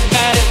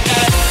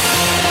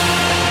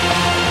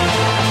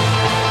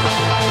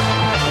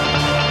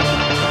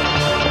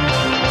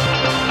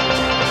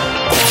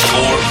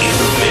 More in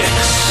the mix.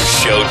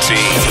 Show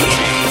team.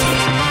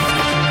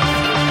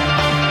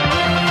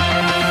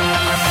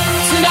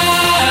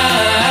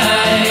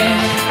 Tonight,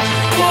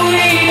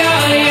 we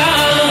are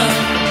young,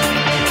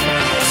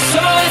 so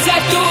let's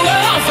set the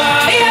world on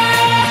fire.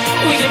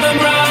 We can burn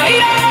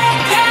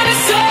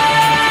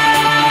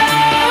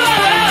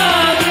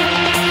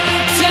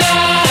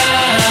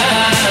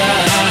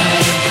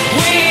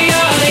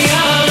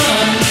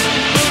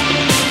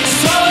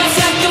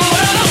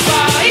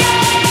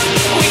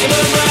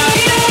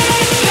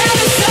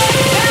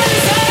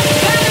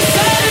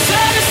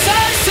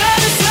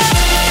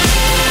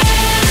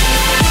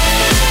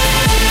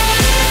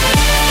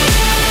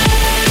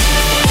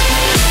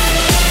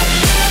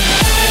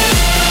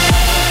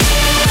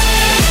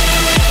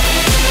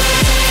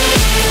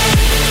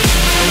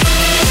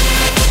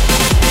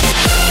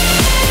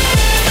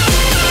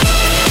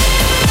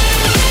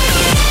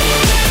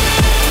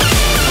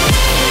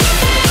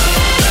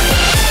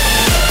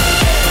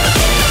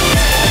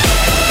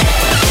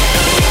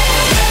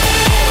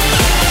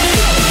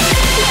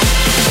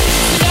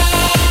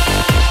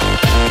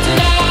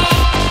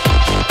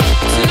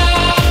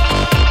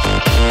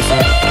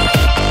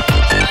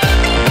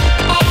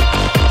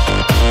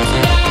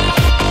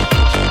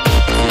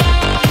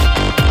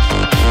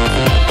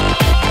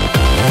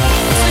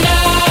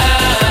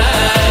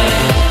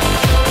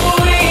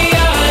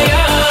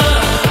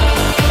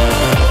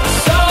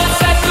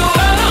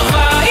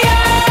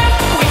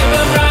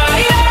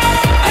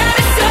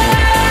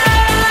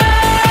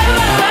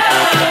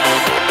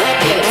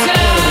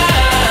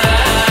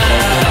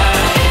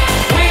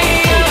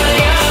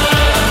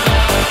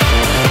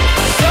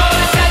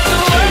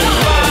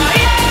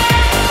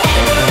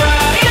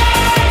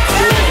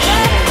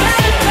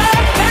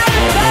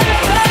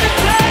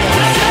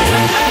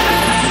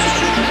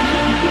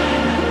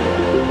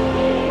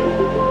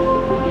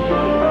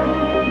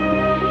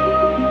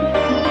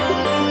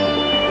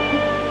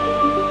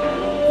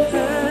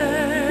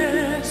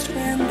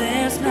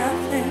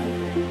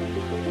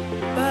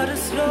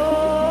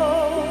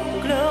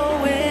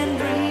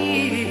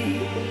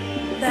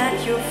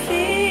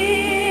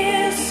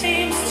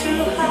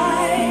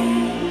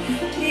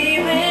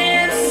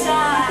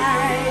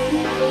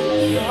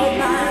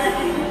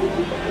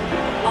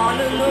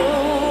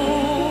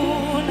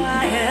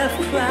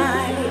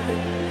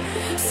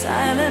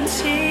and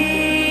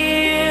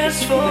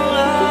tears full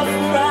of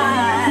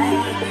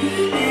pride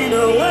in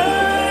a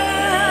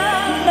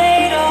world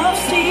made of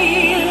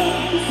steel,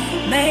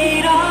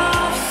 made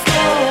of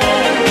stone.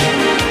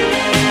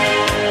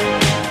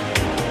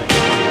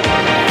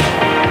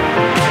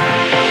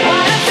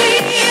 Wanna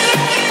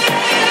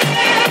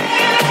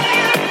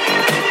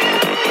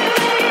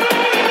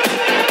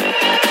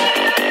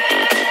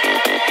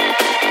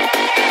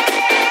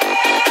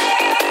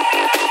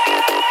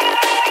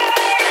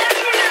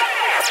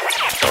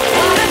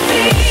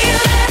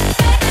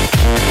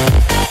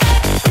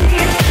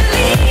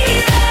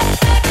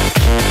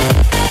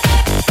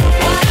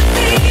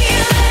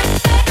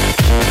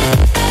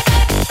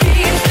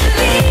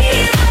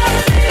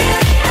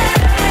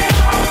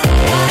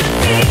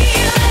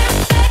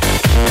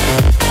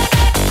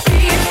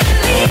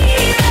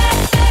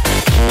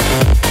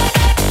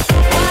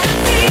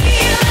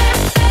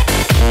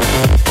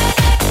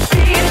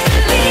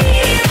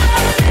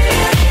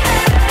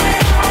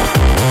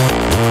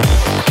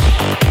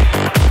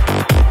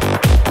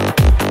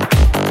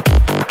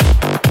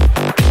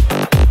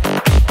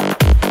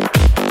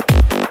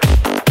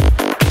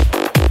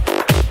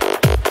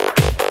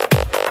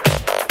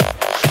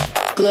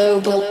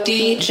Global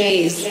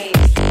DJs.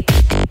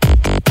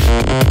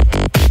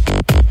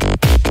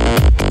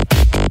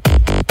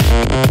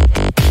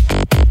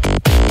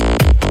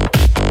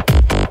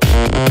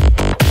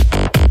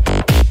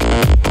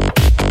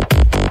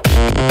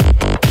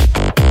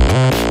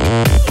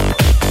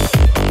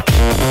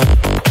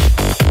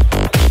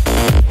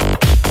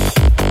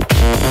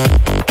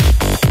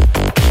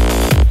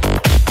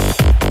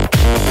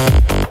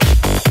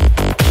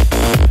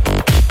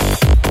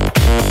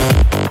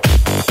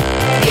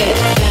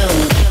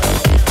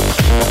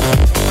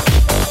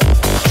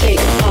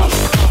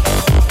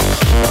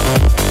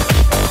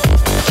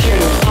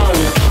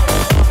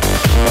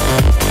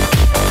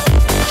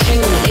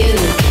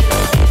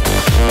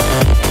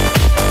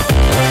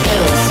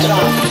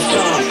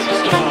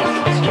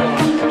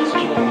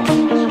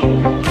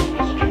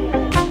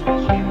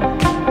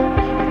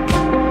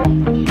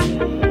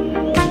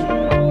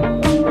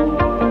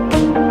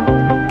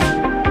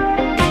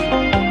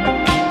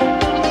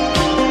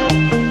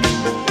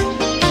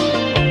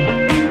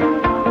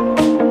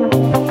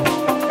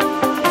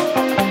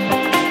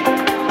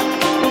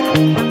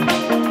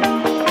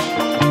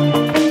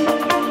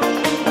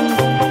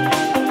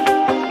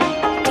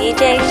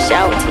 DJ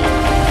Shouty.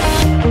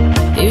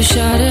 You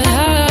shout it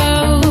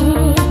out,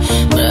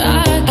 but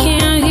I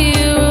can't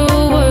hear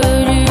a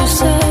word you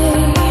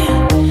say.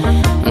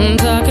 I'm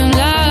talking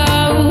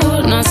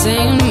loud, not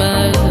saying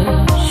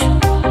much.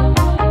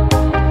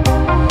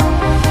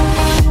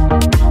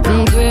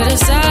 I'm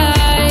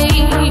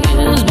criticized,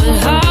 but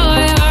how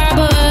our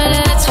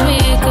bullets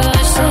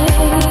ricochet.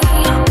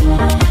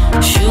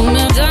 Shoot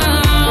me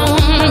down,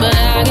 but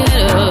I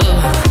get up.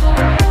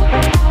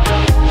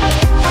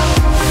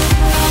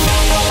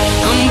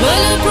 I'm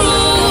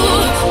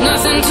bulletproof,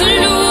 nothing to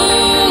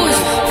lose.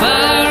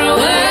 Far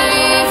away,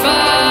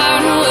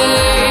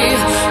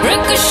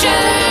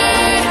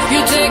 ricochet. You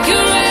take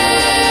your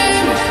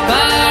aim.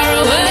 Far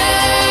away.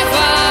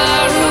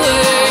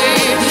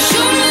 You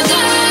shoot me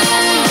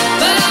down,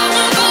 but I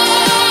won't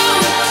fall.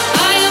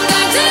 I am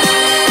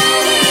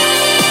titanium.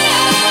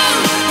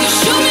 You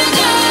shoot me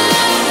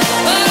down,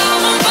 but I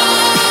won't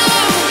fall.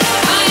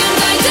 I am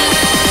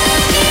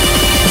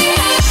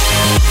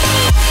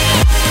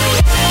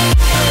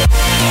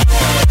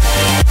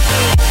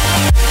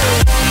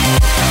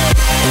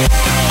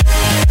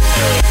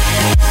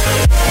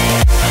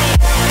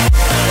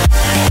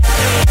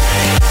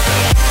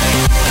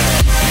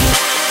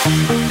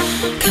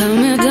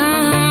Calm me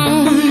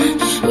down,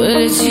 but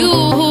it's you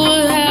who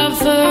have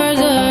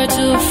further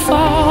to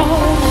fall.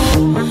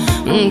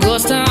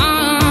 Ghost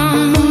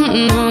town,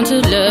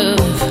 haunted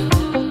love.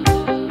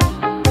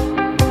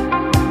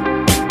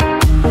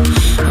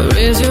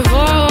 Raise your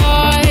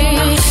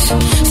voice,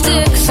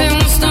 sticks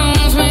and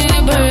stones may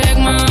break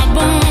my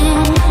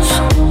bones.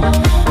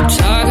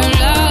 Talking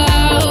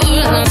loud,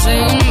 not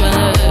saying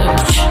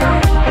much.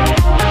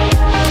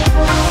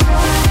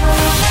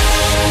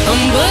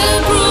 I'm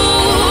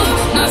bulletproof,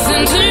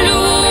 nothing to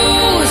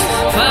lose.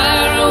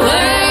 Far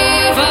away.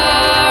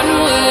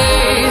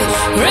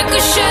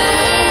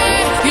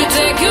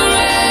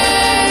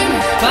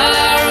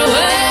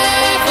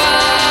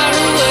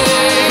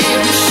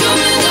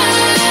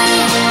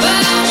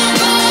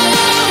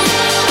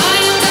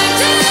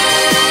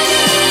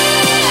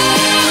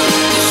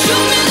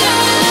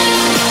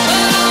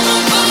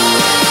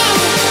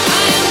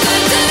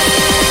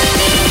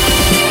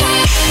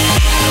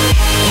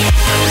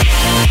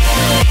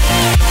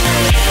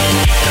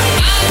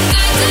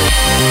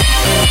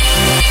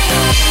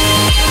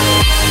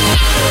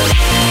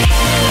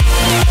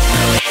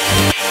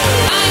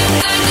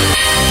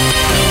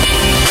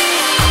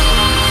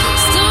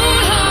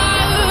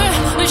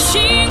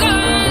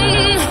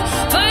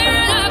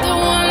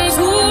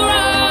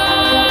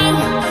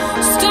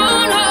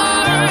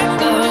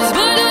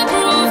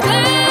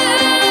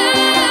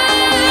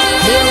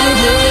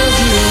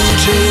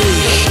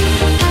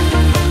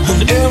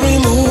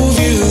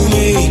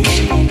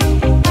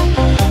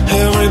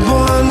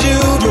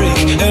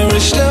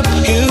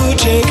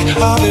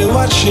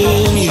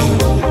 watching you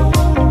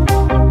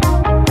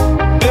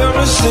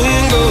every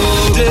single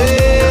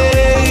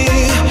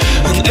day,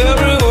 and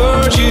every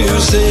word you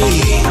say,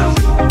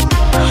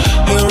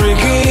 every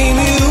game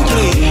you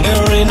play,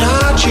 every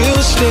night you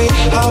stay,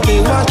 I'll be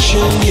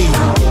watching you.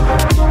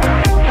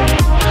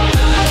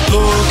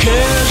 Oh,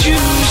 can't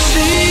you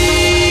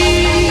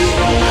see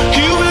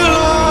you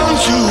belong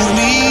to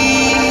me?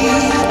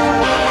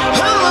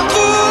 I'm a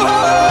fool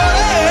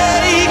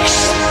aches,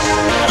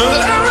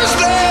 and every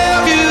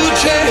step you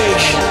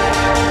take,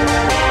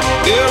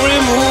 every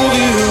move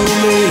you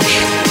make,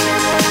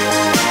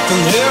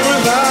 and every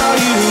vow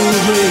you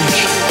break,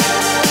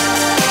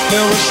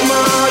 every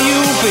smile you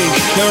fake,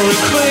 every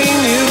claim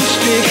you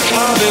stake,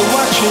 I'll be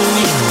watching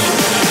you.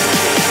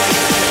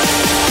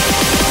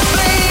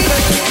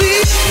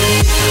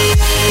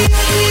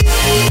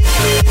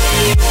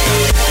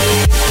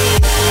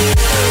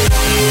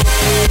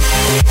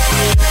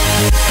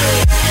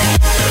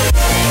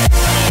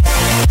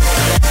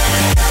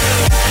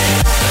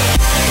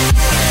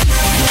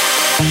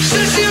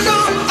 Since you're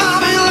gone,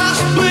 I've been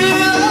lost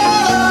without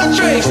a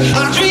trace.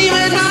 I dream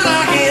at night,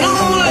 I can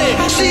only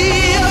see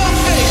your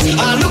face.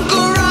 I look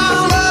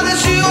around, but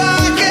it's you I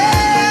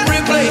can't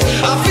replace.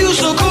 I feel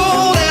so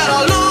cold and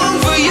I long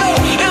for your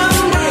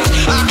embrace.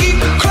 I keep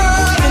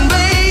crying,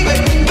 baby,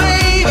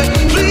 baby,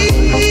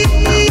 please.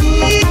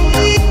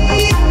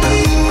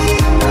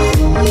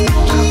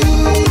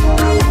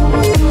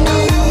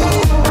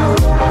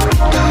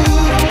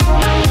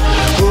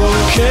 Oh,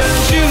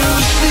 can't you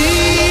see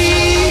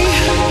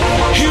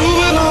you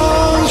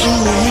belong to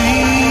me?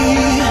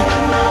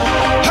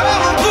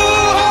 I'm a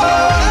poor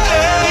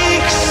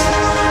aches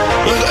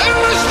with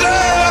every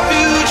step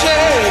you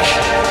take,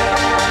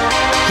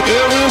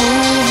 every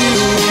move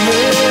you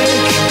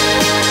make,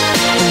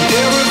 and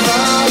every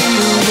vow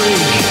you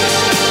break,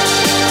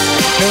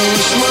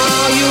 every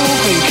smile you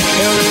fake,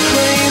 every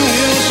claim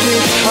you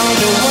stake, I'll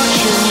be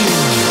watching you.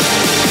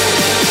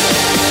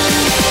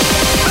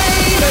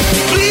 Baby,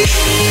 please.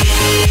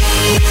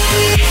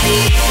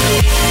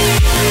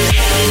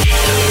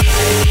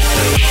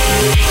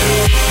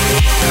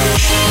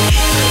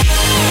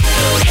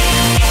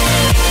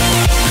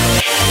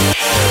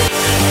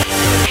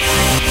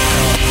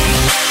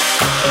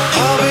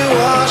 I'll be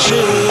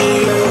watching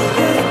you.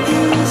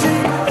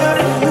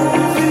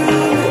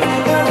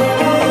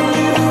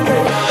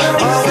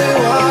 I'll be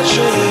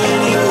watching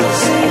you.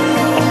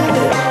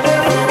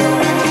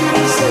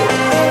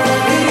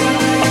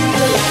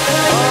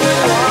 I'll be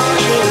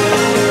watching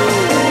you.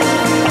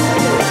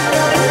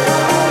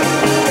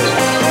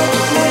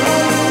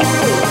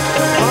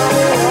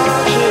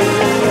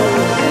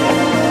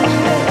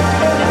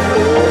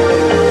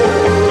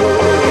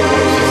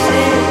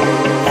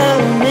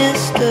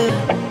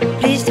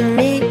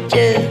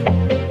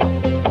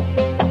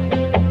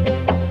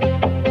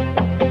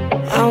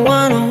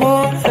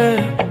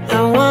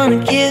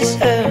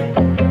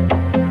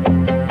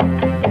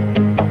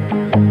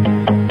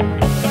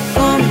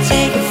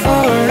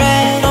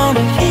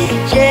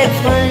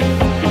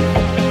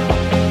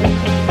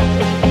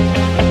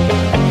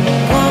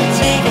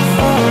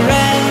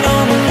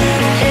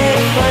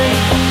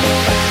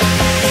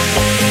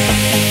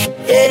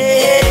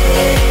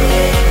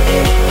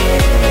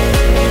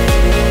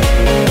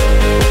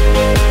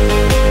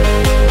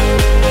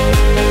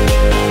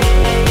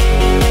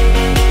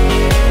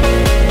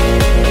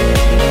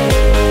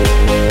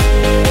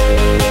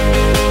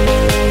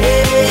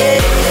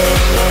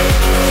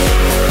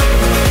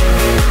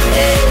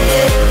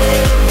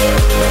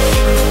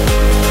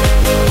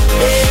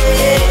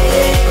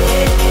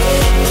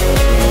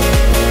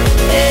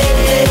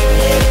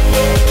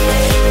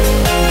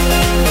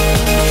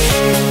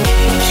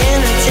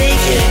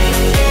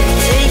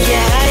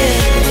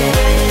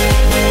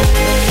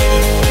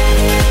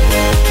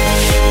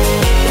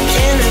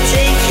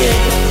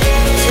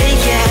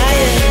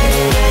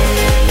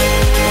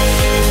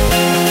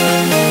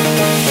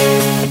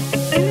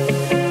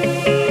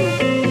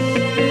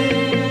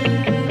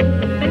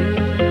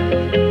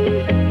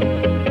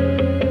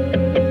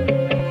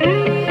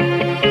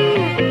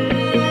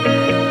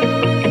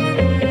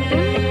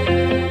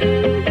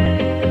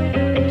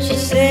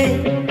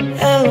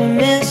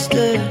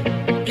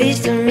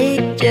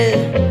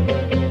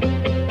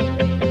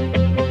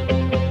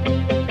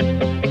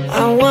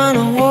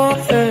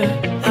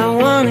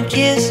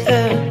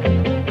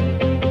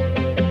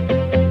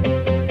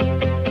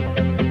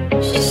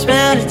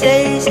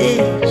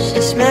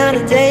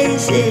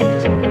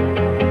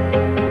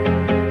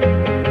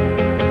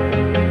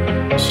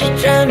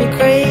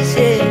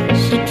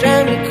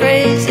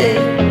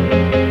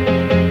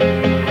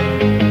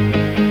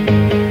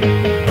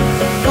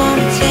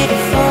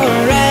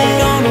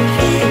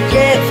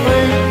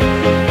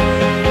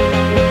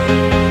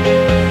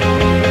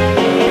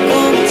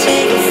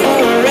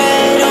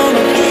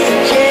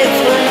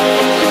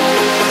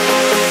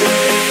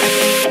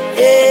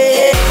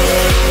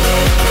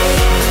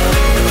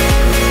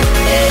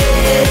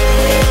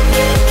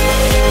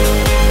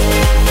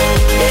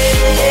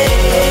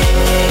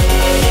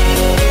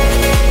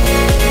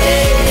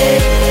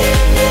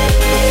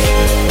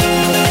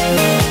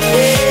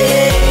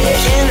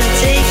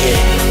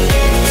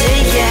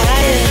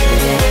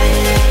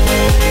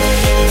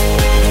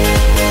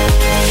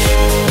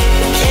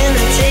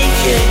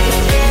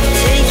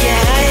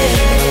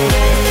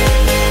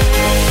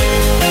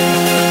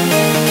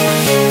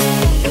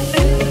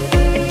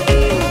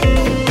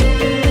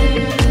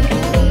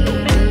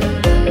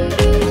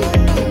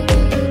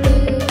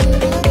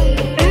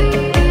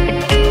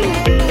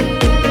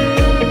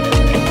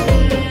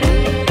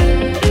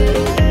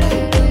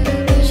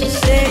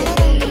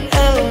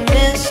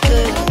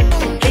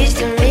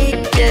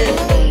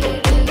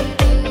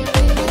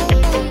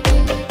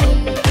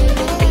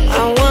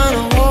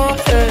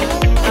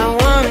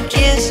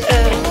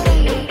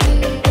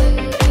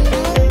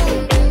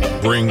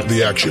 Bring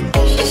the action.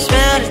 She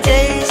smell the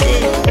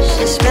daisies,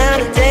 she smell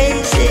the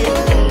daisies.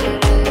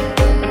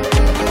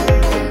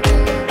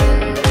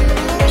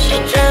 She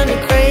drive me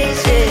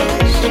crazy,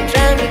 she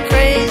drive me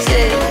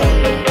crazy.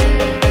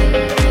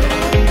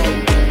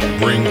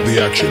 Bring the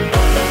action.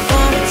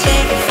 Wanna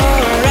take her for a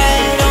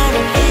ride on a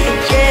big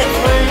jet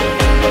plane.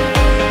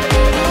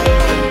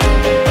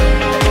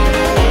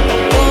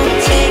 Wanna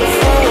take her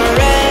for a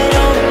ride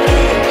on a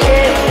big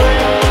jet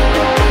plane.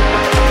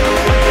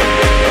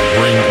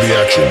 Bring the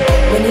action.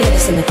 When you hear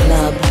this in the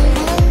club,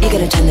 you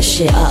gotta turn the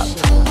shit up.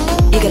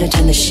 You gotta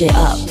turn the shit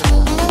up.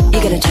 You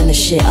gotta turn the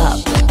shit up.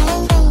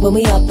 When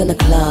we up in the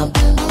club,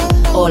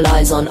 all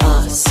eyes on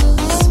us.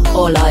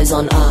 All eyes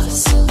on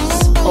us.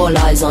 All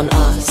eyes on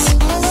us.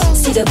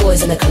 See the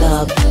boys in the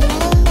club,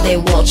 they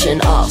watching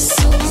us.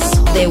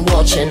 They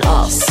watching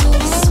us.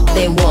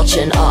 They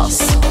watching us.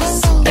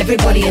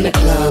 Everybody in the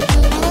club,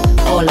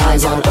 all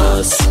eyes on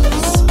us.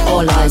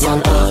 All eyes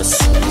on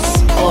us.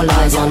 All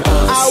eyes on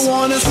us. I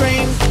wanna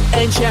scream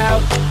and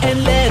shout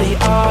and let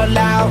it all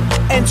out.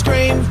 And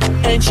scream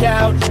and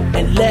shout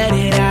and let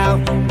it out.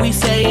 We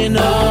saying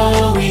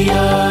oh, we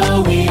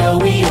oh, we oh,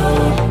 we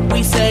oh.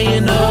 We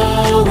saying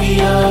oh,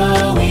 we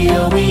oh, we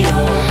oh, we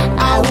oh.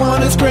 I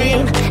wanna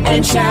scream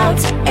and shout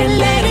and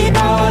let it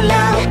all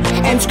out.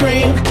 And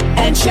scream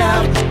and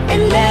shout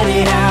and let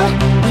it out.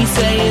 We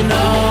saying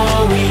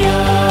oh, we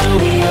oh,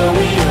 we oh,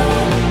 we oh.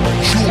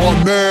 You are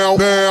now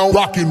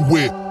rocking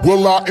with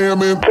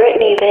will.i.am in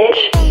Britney, bitch.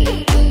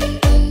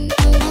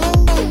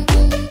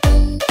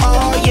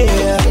 Oh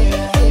yeah.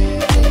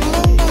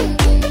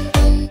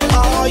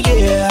 Oh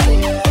yeah.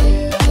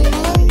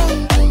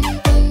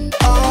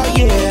 Oh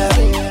yeah.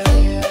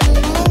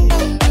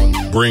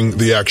 Bring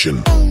the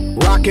action.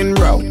 Rock and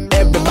roll,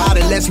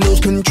 everybody let's lose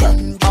control.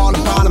 All the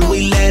bottom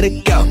we let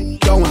it go.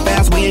 Going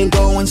fast, we ain't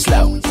going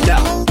slow.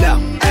 No, no,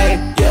 hey,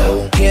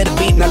 yo. Hear the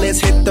beat, now let's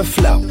hit the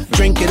flow.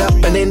 Drink it up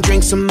and then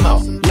drink some more.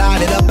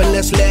 Light it up and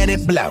let's let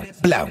it blow,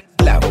 blow,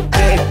 blow.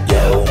 Hey,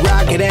 yo.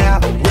 Rock it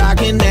out,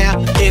 rock it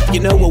now. If you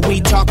know what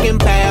we talking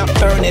about.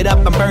 Burn it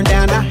up and burn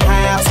down the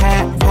house,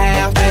 half,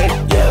 half. Hey,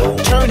 yo.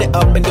 Turn it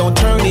up and don't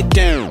turn it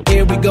down.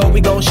 Here we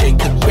gon' shake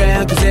the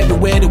ground. Cause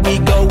everywhere that we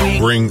go, we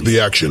bring the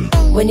action.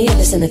 When you hear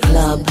this in the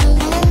club,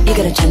 you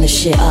gotta turn the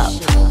shit up.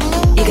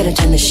 You gotta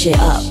turn the shit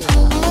up.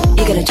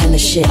 You gotta turn the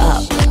shit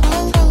up.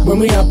 When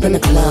we up in the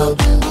club,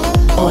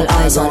 all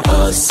eyes on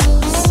us.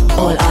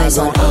 All eyes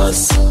on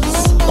us.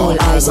 All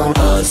eyes on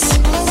us.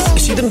 You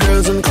see them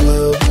girls in the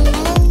club,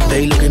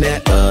 they looking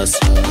at us.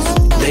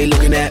 They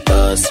looking at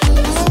us.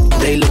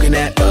 They looking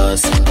at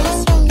us.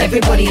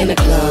 Everybody in the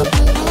club,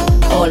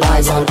 all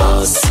eyes on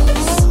us.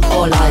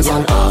 All eyes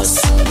on us.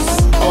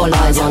 All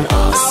eyes on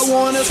us. I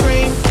wanna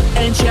scream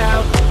and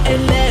shout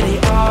and let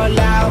it all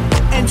out.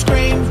 And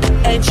scream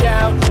and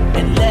shout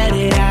and let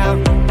it out.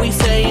 We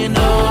saying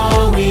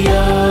oh, we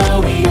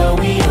oh, we oh,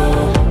 we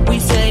oh. We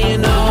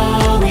saying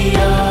oh, we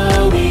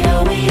oh, we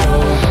oh, we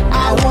oh.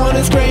 I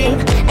wanna scream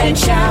and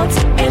shout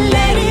and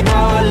let it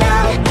all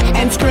out.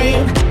 And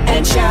scream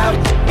and shout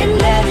and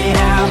let it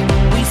out.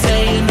 We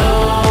saying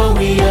oh,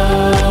 we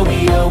oh,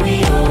 we oh,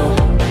 we oh.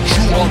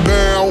 You are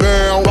now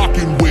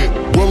rocking with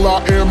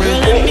will.i.am in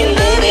Let me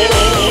love you,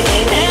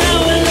 and I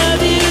will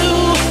love you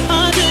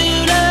until you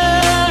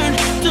learn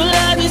to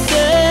love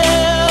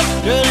yourself.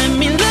 Girl, let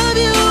me love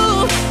you.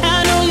 I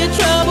know your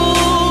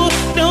trouble.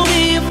 Don't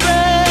be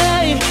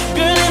afraid.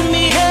 Girl, let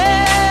me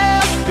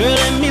help. Girl,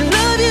 let me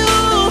love you,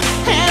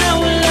 and I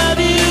will love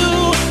you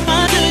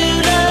until you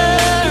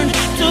learn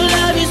to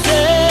love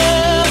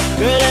yourself.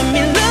 Girl, let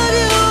me love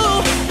you.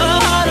 A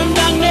heart of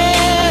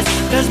darkness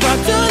that's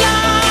brought to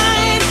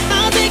light.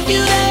 I'll take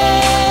you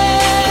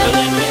there. Girl,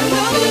 let me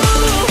love you.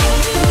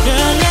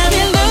 Girl, let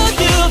me love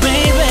you,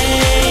 baby.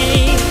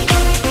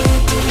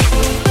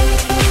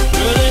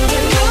 Girl, let me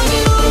love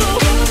you.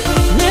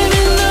 Let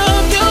me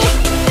love you.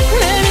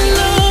 Let me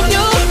love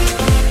you.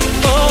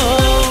 Oh,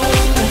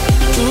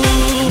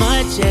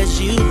 much as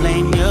you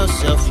blame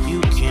yourself,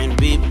 you can't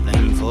be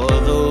blamed for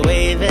the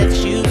way that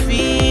you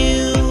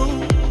feel.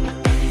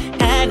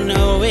 Had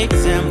no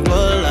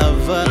example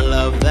of a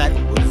love that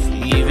was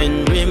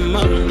even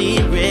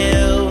remotely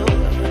real.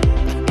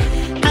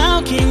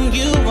 How can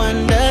you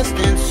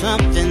understand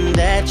something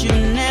that you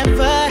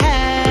never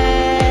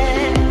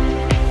had?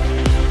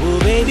 Well,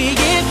 baby,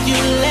 if you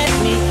let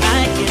me,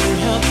 I can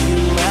help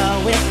you out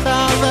with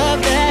all of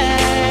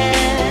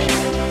that.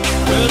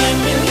 Girl, let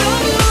me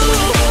love you.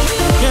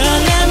 Girl,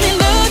 let me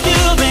love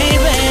you,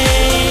 baby.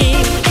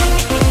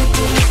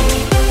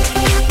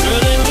 Girl,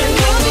 let me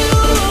love you.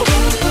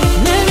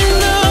 Let me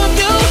love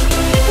you.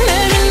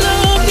 Let me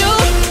love you.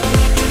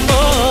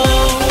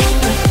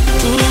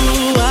 Oh,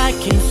 ooh, I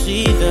can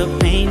see the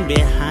pain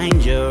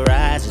behind your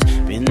eyes. It's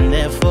been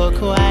there for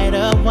quite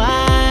a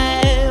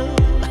while.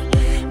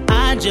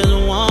 I just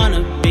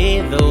wanna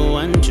be the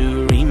one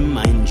to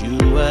remind you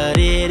what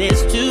it is